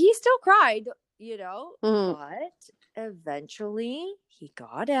 And then he still cried, Mhm. but eventually he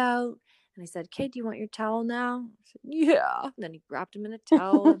got out, and I said, "Okay, do you want your towel now?" I said, "Yeah." And then he wrapped him in a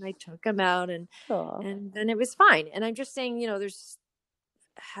towel and I took him out, and Aw. then it was fine. And I'm just saying, there's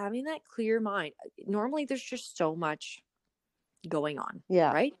having that clear mind. Normally there's just so much going on,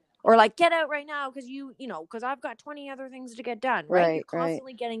 Yeah. right? Or like, get out right now because because I've got 20 other things to get done, right? You're Right.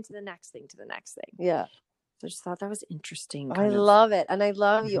 constantly getting to the next thing, to the next thing. Yeah. So I just thought that was interesting. I love it. And I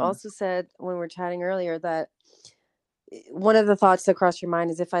love you Mhm. also said when we were chatting earlier that one of the thoughts that crossed your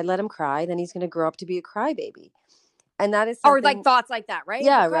mind is if I let him cry, then he's going to grow up to be a crybaby. And that is Or something. like thoughts like that, right?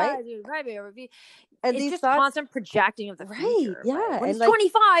 Yeah, If right. you cry, baby, or if you, And it's these just thoughts, constant projecting of the right? future. Yeah. Right? When And he's like,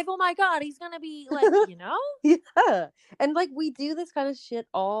 25, oh my God, he's gonna be like, yeah. And like we do this kind of shit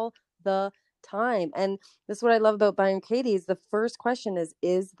all the time. And this is what I love about Byron Katie is the first question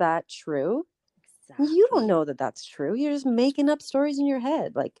is that true? Exactly. You don't know that that's true. You're just making up stories in your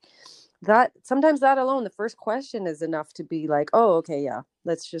head. Like that, sometimes that alone, the first question is enough to be like, oh, okay, yeah,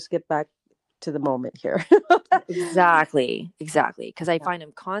 let's just get back to the moment here. Exactly. Because I find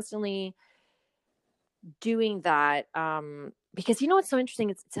him constantly doing that. Because what's so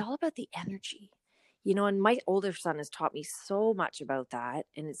interesting? It's all about the energy. And my older son has taught me so much about that.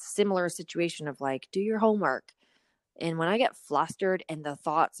 And it's a similar situation of like, do your homework. And when I get flustered and the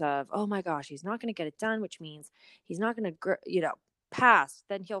thoughts of, oh my gosh, he's not going to get it done, which means he's not going to, pass,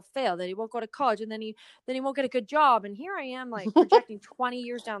 then he'll fail, then he won't go to college, and then he won't get a good job. And here I am like projecting 20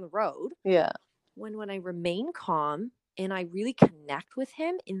 years down the road. Yeah. When I remain calm and I really connect with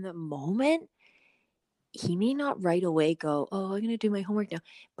him in the moment, he may not right away go, oh, I'm going to do my homework now,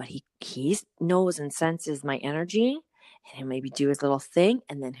 but he knows and senses my energy, and he'll maybe do his little thing,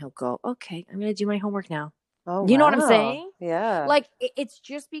 and then he'll go, okay, I'm going to do my homework now. Oh, You know what I'm wow. saying? Yeah. Like it's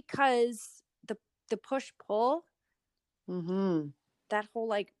just because the push pull, that whole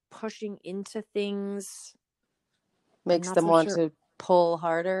like pushing into things makes them want to pull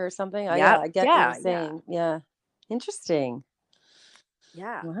harder or something. Yeah, I get what you're saying. Yeah. Interesting.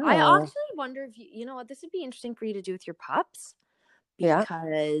 Yeah. Wow. I actually wonder if you know what, this would be interesting for you to do with your pups,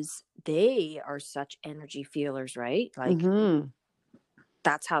 because they are such energy feelers, right? Like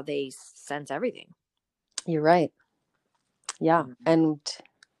that's how they sense everything. You're right. Yeah. And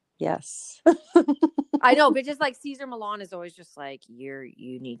yes. I know, but just like Cesar Millan is always just like, you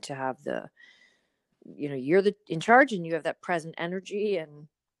need to have you're in charge, and you have that present energy. And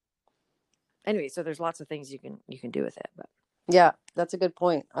anyway, so there's lots of things you can do with it. But yeah, that's a good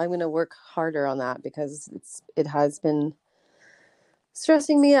point. I'm going to work harder on that because it has been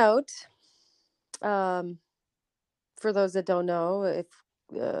stressing me out. For those that don't know, if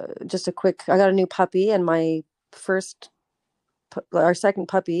just a quick, I got a new puppy, and our second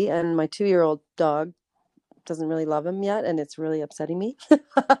puppy, and my 2-year-old dog doesn't really love him yet, and it's really upsetting me.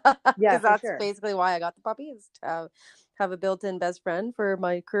 Because that's basically why I got the puppy, is to have a built-in best friend for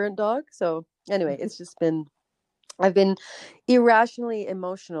my current dog. So anyway, it's just been, I've been irrationally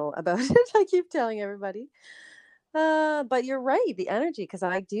emotional about it. I keep telling everybody. But you're right, the energy, because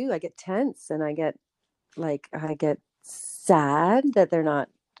I get tense, and I get sad that they're not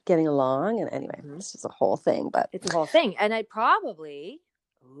getting along. And anyway, it's just a whole thing, but it's a whole thing. And I probably,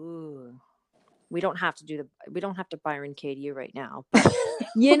 we don't have to Byron Katie you right now, but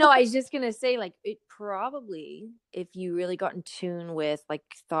I was just gonna say, like, it probably, if you really got in tune with, like,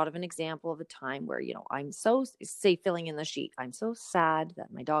 thought of an example of a time where I'm so, say, filling in the sheet, I'm so sad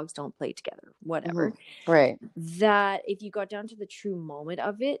that my dogs don't play together, whatever, right, that if you got down to the true moment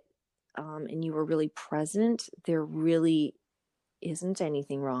of it, and you were really present, there really isn't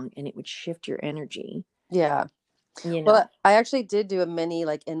anything wrong, and it would shift your energy. Yeah. Well, I actually did do a mini,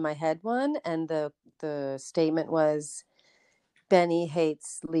 like, in my head one, and the statement was, Benny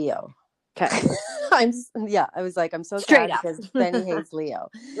hates Leo. Okay. I was like, I'm so straight sad up because Benny hates Leo.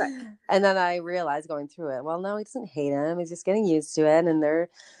 Right. And then I realized going through it, well, no, he doesn't hate him. He's just getting used to it, and they're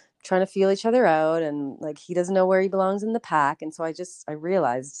trying to feel each other out, and like he doesn't know where he belongs in the pack. And so I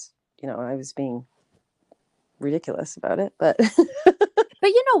realized, I was being ridiculous about it, but but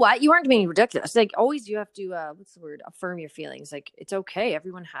you know what? You aren't being ridiculous. Like, always you have to, what's the word? Affirm your feelings. Like, it's okay.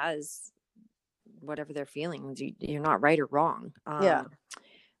 Everyone has whatever they're feeling. You're not right or wrong. Yeah.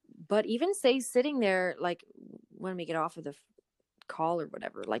 But even say sitting there, like when we get off of the call or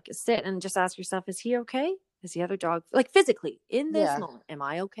whatever, like sit and just ask yourself, is he okay? Is the other dog, like, physically in this moment, am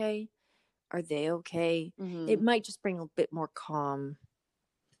I okay? Are they okay? It might just bring a bit more calm.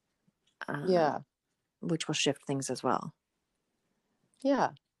 Which will shift things as well. Yeah.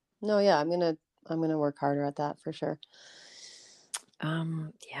 No, yeah, I'm gonna work harder at that for sure.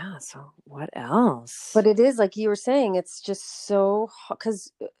 Yeah, so what else? But it is like you were saying, it's just so,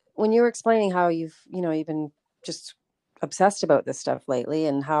 because when you were explaining how you've been just obsessed about this stuff lately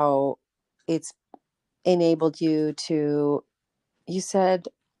and how it's enabled you to, you said,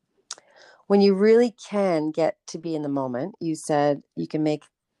 when you really can get to be in the moment, you said you can make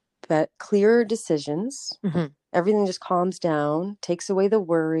clearer decisions. Mm-hmm. Everything just calms down, takes away the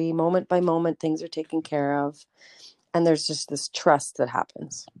worry, moment by moment, things are taken care of. And there's just this trust that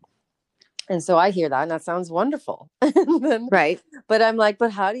happens. And so I hear that, and that sounds wonderful. And then, Right. but I'm like,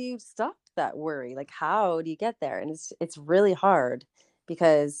 but how do you stop that worry? Like, how do you get there? And it's really hard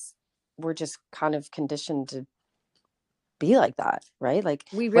because we're just kind of conditioned to be like that, right? Like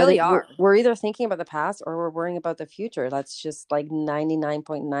We whether really are. we're either thinking about the past or we're worrying about the future. That's just like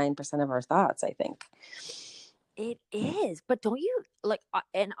 99.9% of our thoughts, I think. It is, but don't you like?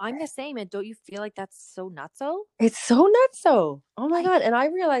 And I'm the same. And don't you feel like that's so nutso? It's so nutso. Oh my Like, God. And I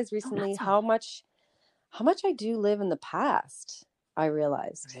realized so recently nutso. how much I do live in the past. I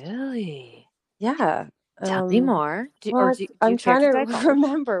realized. Really? Yeah. Tell me more. Well, Do I'm you care trying to to divulge?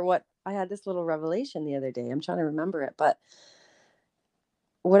 remember what I had this little revelation the other day. I'm trying to remember it, but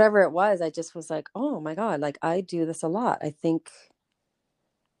whatever it was, I just was like, oh my God, like I do this a lot. I think,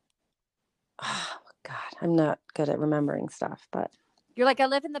 oh God, I'm not good at remembering stuff, but You're like, I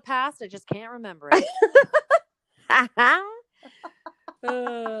live in the past. I just can't remember it.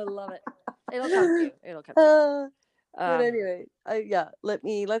 Love it. It'll come to you. It'll come to you. But anyway,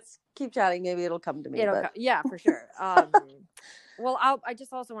 let's keep chatting. Maybe it'll come to me, It'll but come. Yeah, for sure. Well, I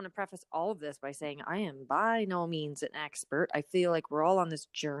just also want to preface all of this by saying I am by no means an expert. I feel like we're all on this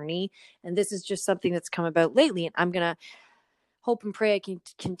journey, and this is just something that's come about lately. And I'm gonna hope and pray I can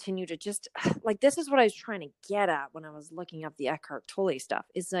continue to just like this is what I was trying to get at when I was looking up the Eckhart Tolle stuff.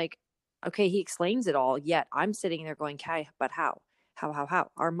 It's like, okay, he explains it all, yet I'm sitting there going, "Okay, but how?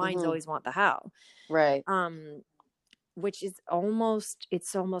 How? Our minds always want the how." right. Which is almost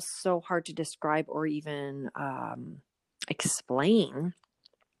so hard to describe or even explain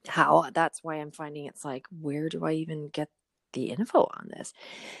how. That's why I'm finding it's like, where do I even get the info on this?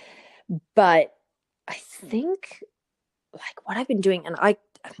 But I think like what I've been doing, and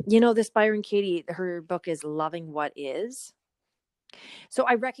this Byron Katie, her book is Loving What Is. So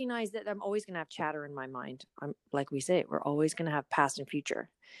I recognize that I'm always going to have chatter in my mind. I'm like we say, we're always going to have past and future.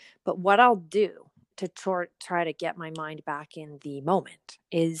 But what I'll do to try to get my mind back in the moment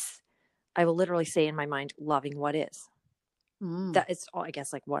is I will literally say in my mind, loving what is. That is, I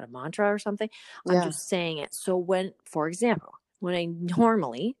guess, like what, a mantra or something. Yeah. I'm just saying it. So when, for example, when I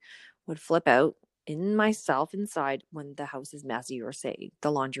normally would flip out in myself inside when the house is messy or say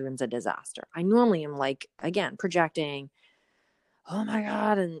the laundry room's a disaster, I normally am like, again, projecting, oh my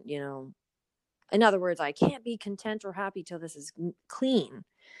God. And, in other words, I can't be content or happy till this is clean.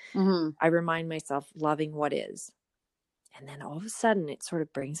 Mm-hmm. I remind myself loving what is. And then all of a sudden it sort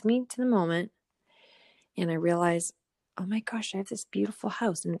of brings me to the moment and I realize, oh my gosh, I have this beautiful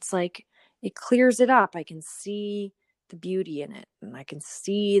house. And it's like, it clears it up. I can see the beauty in it. And I can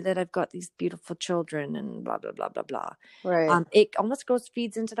see that I've got these beautiful children and blah, blah, blah, blah, blah. Right. It almost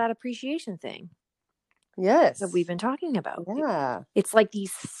feeds into that appreciation thing. Yes. That we've been talking about. Yeah. It's like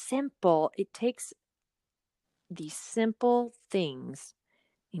it takes these simple things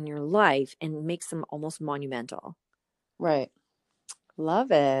in your life and makes them almost monumental. Right.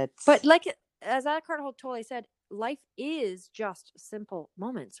 Love it. But like, as Eckhart Tolle said, life is just simple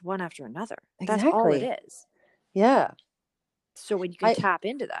moments, one after another. Exactly. That's all it is. Yeah. So when you can tap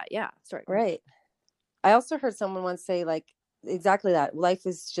into that, sorry. Right. I also heard someone once say like exactly that. Life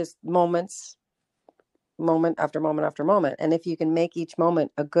is just moments, moment after moment after moment. And if you can make each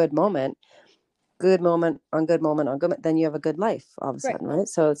moment a good moment on good moment on good, then you have a good life all of a sudden, right?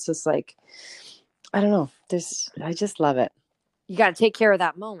 So it's just like, I don't know. I just love it. You got to take care of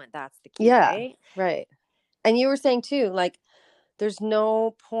that moment. That's the key, right? Right. And you were saying too, like, there's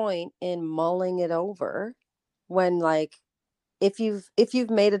no point in mulling it over when, like, if you've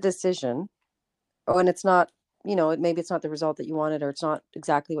made a decision, and it's not, maybe it's not the result that you wanted, or it's not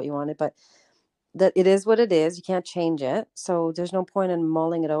exactly what you wanted, but that it is what it is. You can't change it. So there's no point in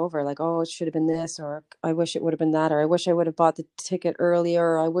mulling it over, like, oh, it should have been this, or I wish it would have been that, or I wish I would have bought the ticket earlier,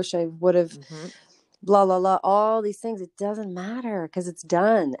 or I wish I would have blah, blah, blah, all these things. It doesn't matter because it's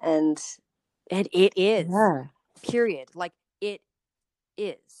done. And it is. Yeah. Period. Like, it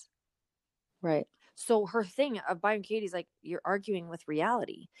is. Right. So her thing of Byron Katie's like, you're arguing with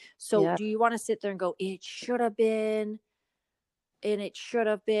reality. So do you want to sit there and go, it should have been, and it should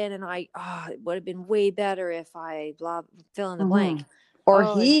have been, and it would have been way better if I fill in the blank. or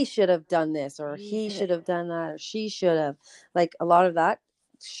Oh, he should have done this, or he should have done that, or she should have. Like a lot of that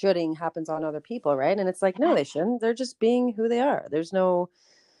shoulding happens on other people, right? And it's like, no, they shouldn't. They're just being who they are. There's no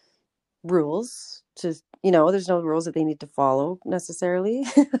rules to, there's no rules that they need to follow necessarily.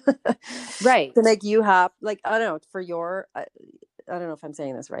 right. To make you happy. Like, I don't know, for your, I don't know if I'm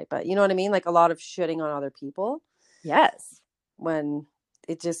saying this right, but you know what I mean? Like a lot of shitting on other people Yes. when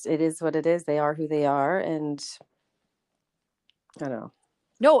it is what it is. They are who they are. And I don't know.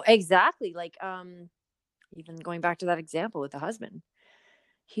 No, exactly. Like, even going back to that example with the husband,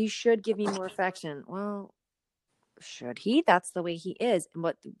 he should give me more affection. Well, should he? That's the way he is.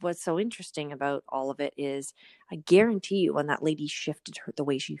 And what's so interesting about all of it is, I guarantee you, when that lady shifted the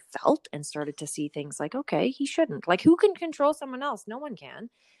way she felt and started to see things like, okay, he shouldn't. Like, who can control someone else? No one can.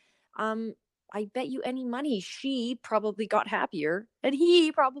 I bet you any money she probably got happier, and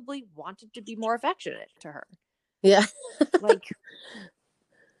he probably wanted to be more affectionate to her. Yeah. Like,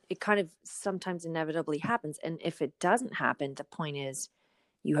 it kind of sometimes inevitably happens. And if it doesn't happen, the point is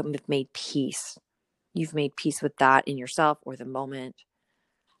you haven't made peace. You've made peace with that in yourself or the moment.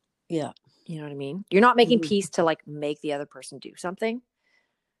 Yeah. You know what I mean? You're not making peace to like make the other person do something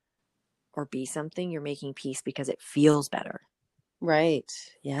or be something. You're making peace because it feels better. Right.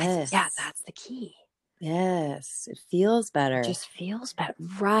 Yes. Yeah, that's the key. Yes. It feels better. It just feels better.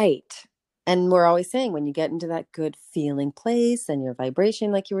 Right. And we're always saying, when you get into that good feeling place and your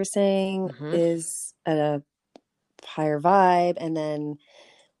vibration, like you were saying, is at a higher vibe. And then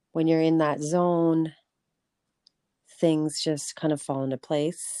when you're in that zone, things just kind of fall into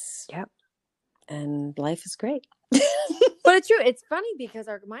place. Yep. And life is great. But it's true. It's funny because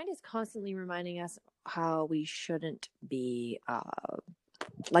our mind is constantly reminding us how we shouldn't be,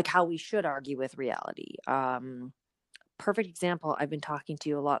 like how we should argue with reality. Perfect example I've been talking to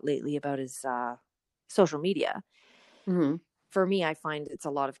you a lot lately about is social media. Mm-hmm. For me, I find it's a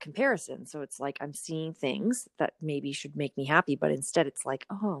lot of comparison. So it's like I'm seeing things that maybe should make me happy, but instead it's like,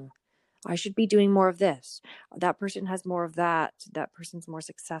 oh, I should be doing more of this. That person has more of that. That person's more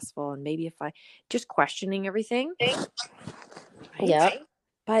successful. And maybe if I just questioning everything. Right? Yeah.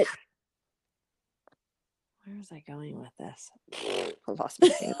 But where was I going with this? I lost my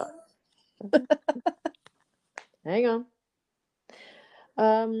train of thought. Hang on.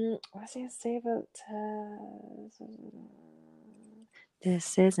 What was I going to say about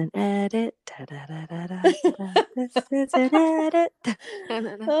this is an edit. This is an edit.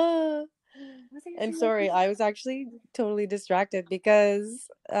 And sorry, I was actually totally distracted because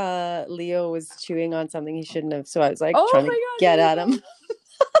Leo was chewing on something he shouldn't have. So I was like trying to get at him.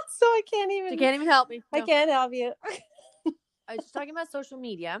 So I can't even. You can't even help me. No. I can't help you. I was just talking about social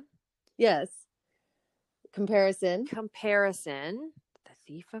media. Yes. Comparison. The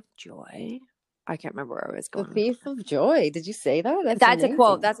thief of joy. I can't remember where I was going. The thief of joy. Did you say that? That's a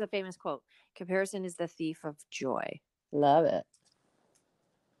quote. That's a famous quote. Comparison is the thief of joy. Love it.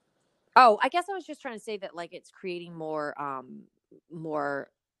 Oh, I guess I was just trying to say that, like, it's creating more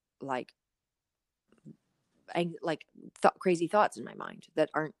like crazy thoughts in my mind that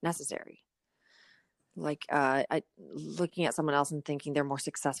aren't necessary. Like, looking at someone else and thinking they're more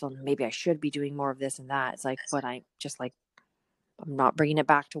successful, and maybe I should be doing more of this and that. It's like, but I'm not bringing it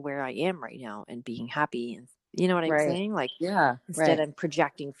back to where I am right now and being happy. And you know what I'm saying? Like, yeah, instead I'm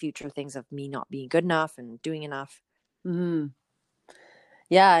projecting future things of me not being good enough and doing enough. Mm-hmm.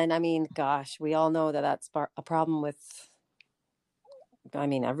 Yeah. And I mean, gosh, we all know that that's a problem with, I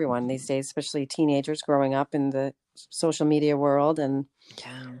mean, everyone these days, especially teenagers growing up in the social media world. And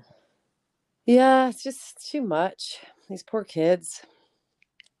yeah, it's just too much. These poor kids.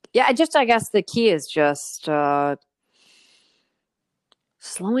 Yeah, I guess the key is just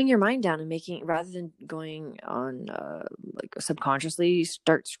slowing your mind down and making, rather than going on like subconsciously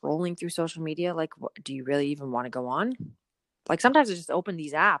start scrolling through social media. Like, what, do you really even want to go on? Like, sometimes I just open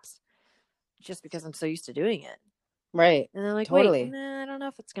these apps just because I'm so used to doing it. Right. And they're like, totally. Wait, I don't know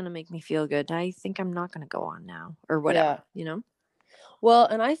if it's going to make me feel good. I think I'm not going to go on now or whatever, you know? Well,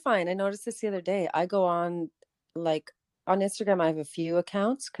 and I noticed this the other day. I go on, like, on Instagram, I have a few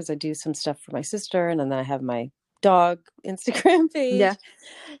accounts because I do some stuff for my sister, and then I have my dog Instagram page. Yeah.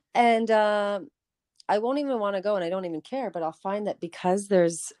 And I won't even want to go, and I don't even care, but I'll find that because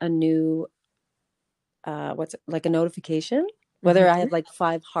there's a new, like a notification, whether I have like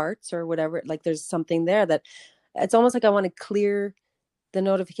 5 hearts or whatever, like there's something there that it's almost like I want to clear the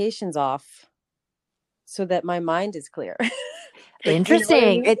notifications off so that my mind is clear. Interesting.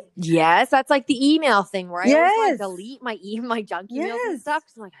 You know I mean? Yes, that's like the email thing where I always want to delete my junk emails and stuff.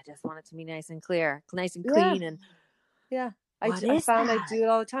 Because I'm like, I just want it to be nice and clear, nice and clean. And I found I do it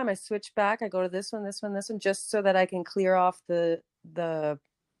all the time. I switch back. I go to this one, just so that I can clear off the the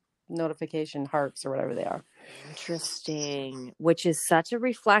notification hearts or whatever they are. Interesting. Which is such a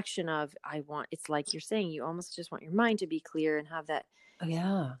reflection of it's like you're saying, you almost just want your mind to be clear and have that. Oh,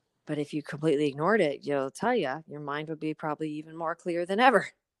 yeah. But if you completely ignored it, you'll tell you, your mind would be probably even more clear than ever.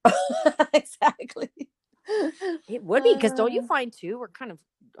 Exactly. It would be, because don't you find too, we're kind of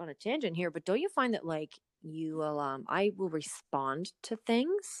on a tangent here, but don't you find that like you will, I will respond to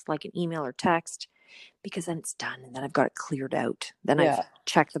things like an email or text because then it's done and then I've got it cleared out. Then I've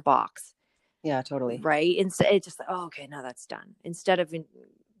checked the box. Yeah, totally. Right. Instead, it's just like, oh, okay, now that's done. Instead of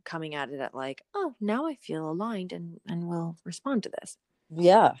coming at it at like, oh, now I feel aligned and will respond to this.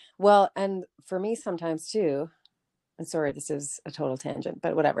 Yeah. Well, and for me sometimes too, and sorry, this is a total tangent,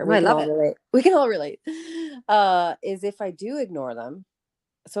 but whatever. We can all relate. Is if I do ignore them.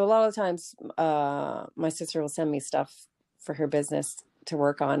 So a lot of the times, my sister will send me stuff for her business to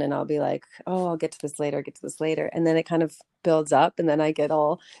work on, and I'll be like, oh, I'll get to this later. And then it kind of builds up, and then I get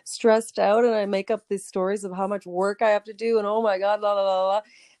all stressed out and I make up these stories of how much work I have to do. And oh my God, la, la, la, la.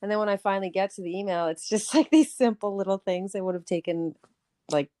 And then when I finally get to the email, it's just like these simple little things that would have taken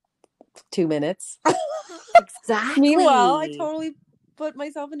like 2 minutes. Exactly. Meanwhile, I totally put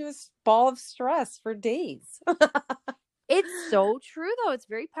myself into a ball of stress for days. It's so true, though. It's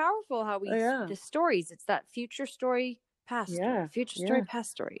very powerful how we the stories. It's that future story, past story, future story,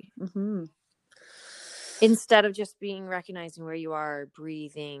 past story. Mm-hmm. Instead of just recognizing where you are,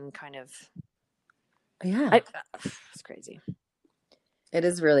 breathing, kind of. Yeah, it's crazy. It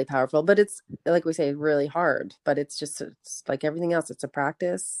is really powerful, but it's like we say, really hard. But it's like everything else. It's a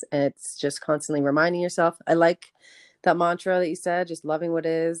practice, and it's just constantly reminding yourself. I like that mantra that you said, just loving what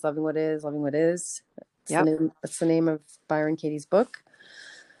is, loving what is, loving what is. That's the name of Byron Katie's book.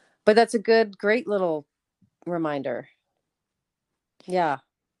 But that's a great little reminder. Yeah.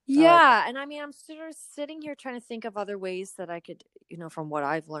 Yeah. And I mean, I'm sort of sitting here trying to think of other ways that I could, from what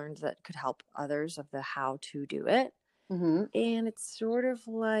I've learned that could help others of the how to do it. Mm-hmm. And it's sort of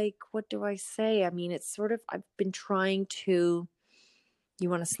like, what do I say? I mean, it's sort of, I've been trying to, you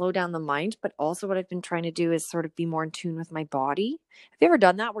want to slow down the mind, but also what I've been trying to do is sort of be more in tune with my body. Have you ever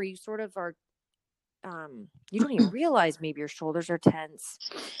done that where you sort of are, you don't even realize maybe your shoulders are tense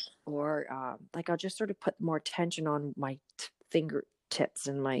or like I'll just sort of put more tension on my fingertips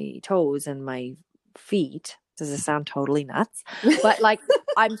and my toes and my feet. Does it sound totally nuts? But like,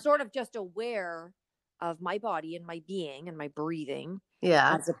 I'm sort of just aware of my body and my being and my breathing,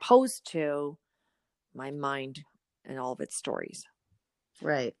 as opposed to my mind and all of its stories.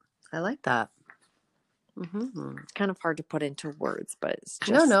 Right. I like that. Mm-hmm. It's kind of hard to put into words, but it's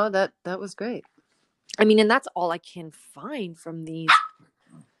just... No, that was great. I mean, and that's all I can find from these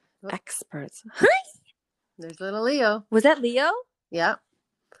experts. There's little Leo. Was that Leo? Yeah.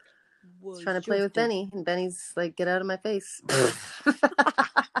 He's trying to play with Benny, and Benny's like, get out of my face.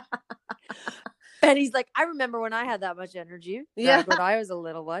 Benny's like, I remember when I had that much energy. Yeah. When I was a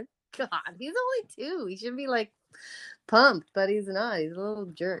little one. God, he's only 2. He should be like pumped, but he's not. He's a little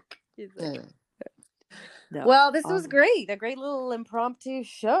jerk. Like, no. Well, this was great. A great little impromptu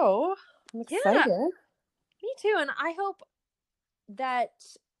show. I'm excited. Yeah, me too. And I hope that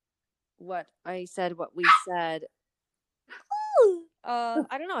what we said,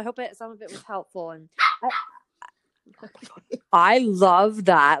 I don't know. I hope some of it was helpful. And I love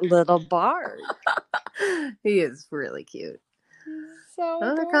that little bard. He is really cute. So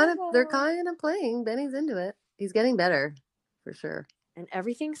they're kind of playing. Benny's into it. He's getting better, for sure. And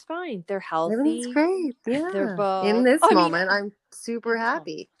everything's fine. They're healthy. Everything's great. Yeah. They're both... In this moment, I'm super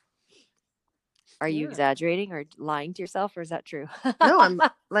happy. Are you exaggerating or lying to yourself, or is that true? No, I'm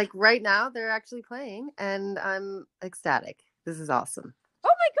like right now they're actually playing, and I'm ecstatic. This is awesome. Oh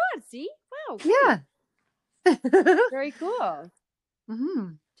my God! See? Wow. Cool. Yeah. Very cool.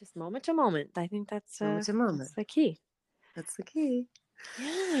 Mm-hmm. Just moment to moment. I think that's moment to moment. That's the key. That's the key.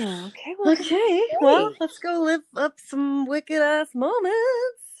 Yeah. Okay. Well. Okay. Well, let's go live up some wicked ass moments.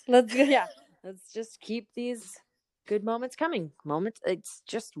 Let's just keep these good moments coming. It's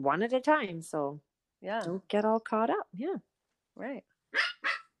just one at a time. So don't get all caught up. Yeah. Right.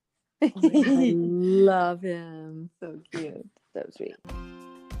 I love him. So cute. So sweet.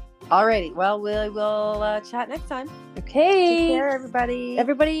 Alrighty. Well, we will chat next time. Okay. Take care, everybody.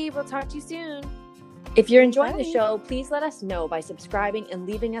 Everybody, we'll talk to you soon. If you're enjoying the show, please let us know by subscribing and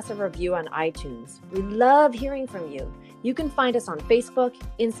leaving us a review on iTunes. We love hearing from you. You can find us on Facebook,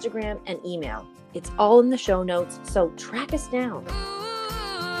 Instagram, and email. It's all in the show notes, so track us down.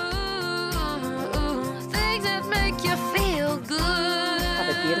 Things that make you feel good. Have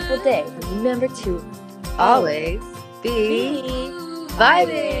a beautiful day. And remember to always be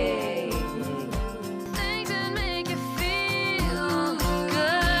vibing.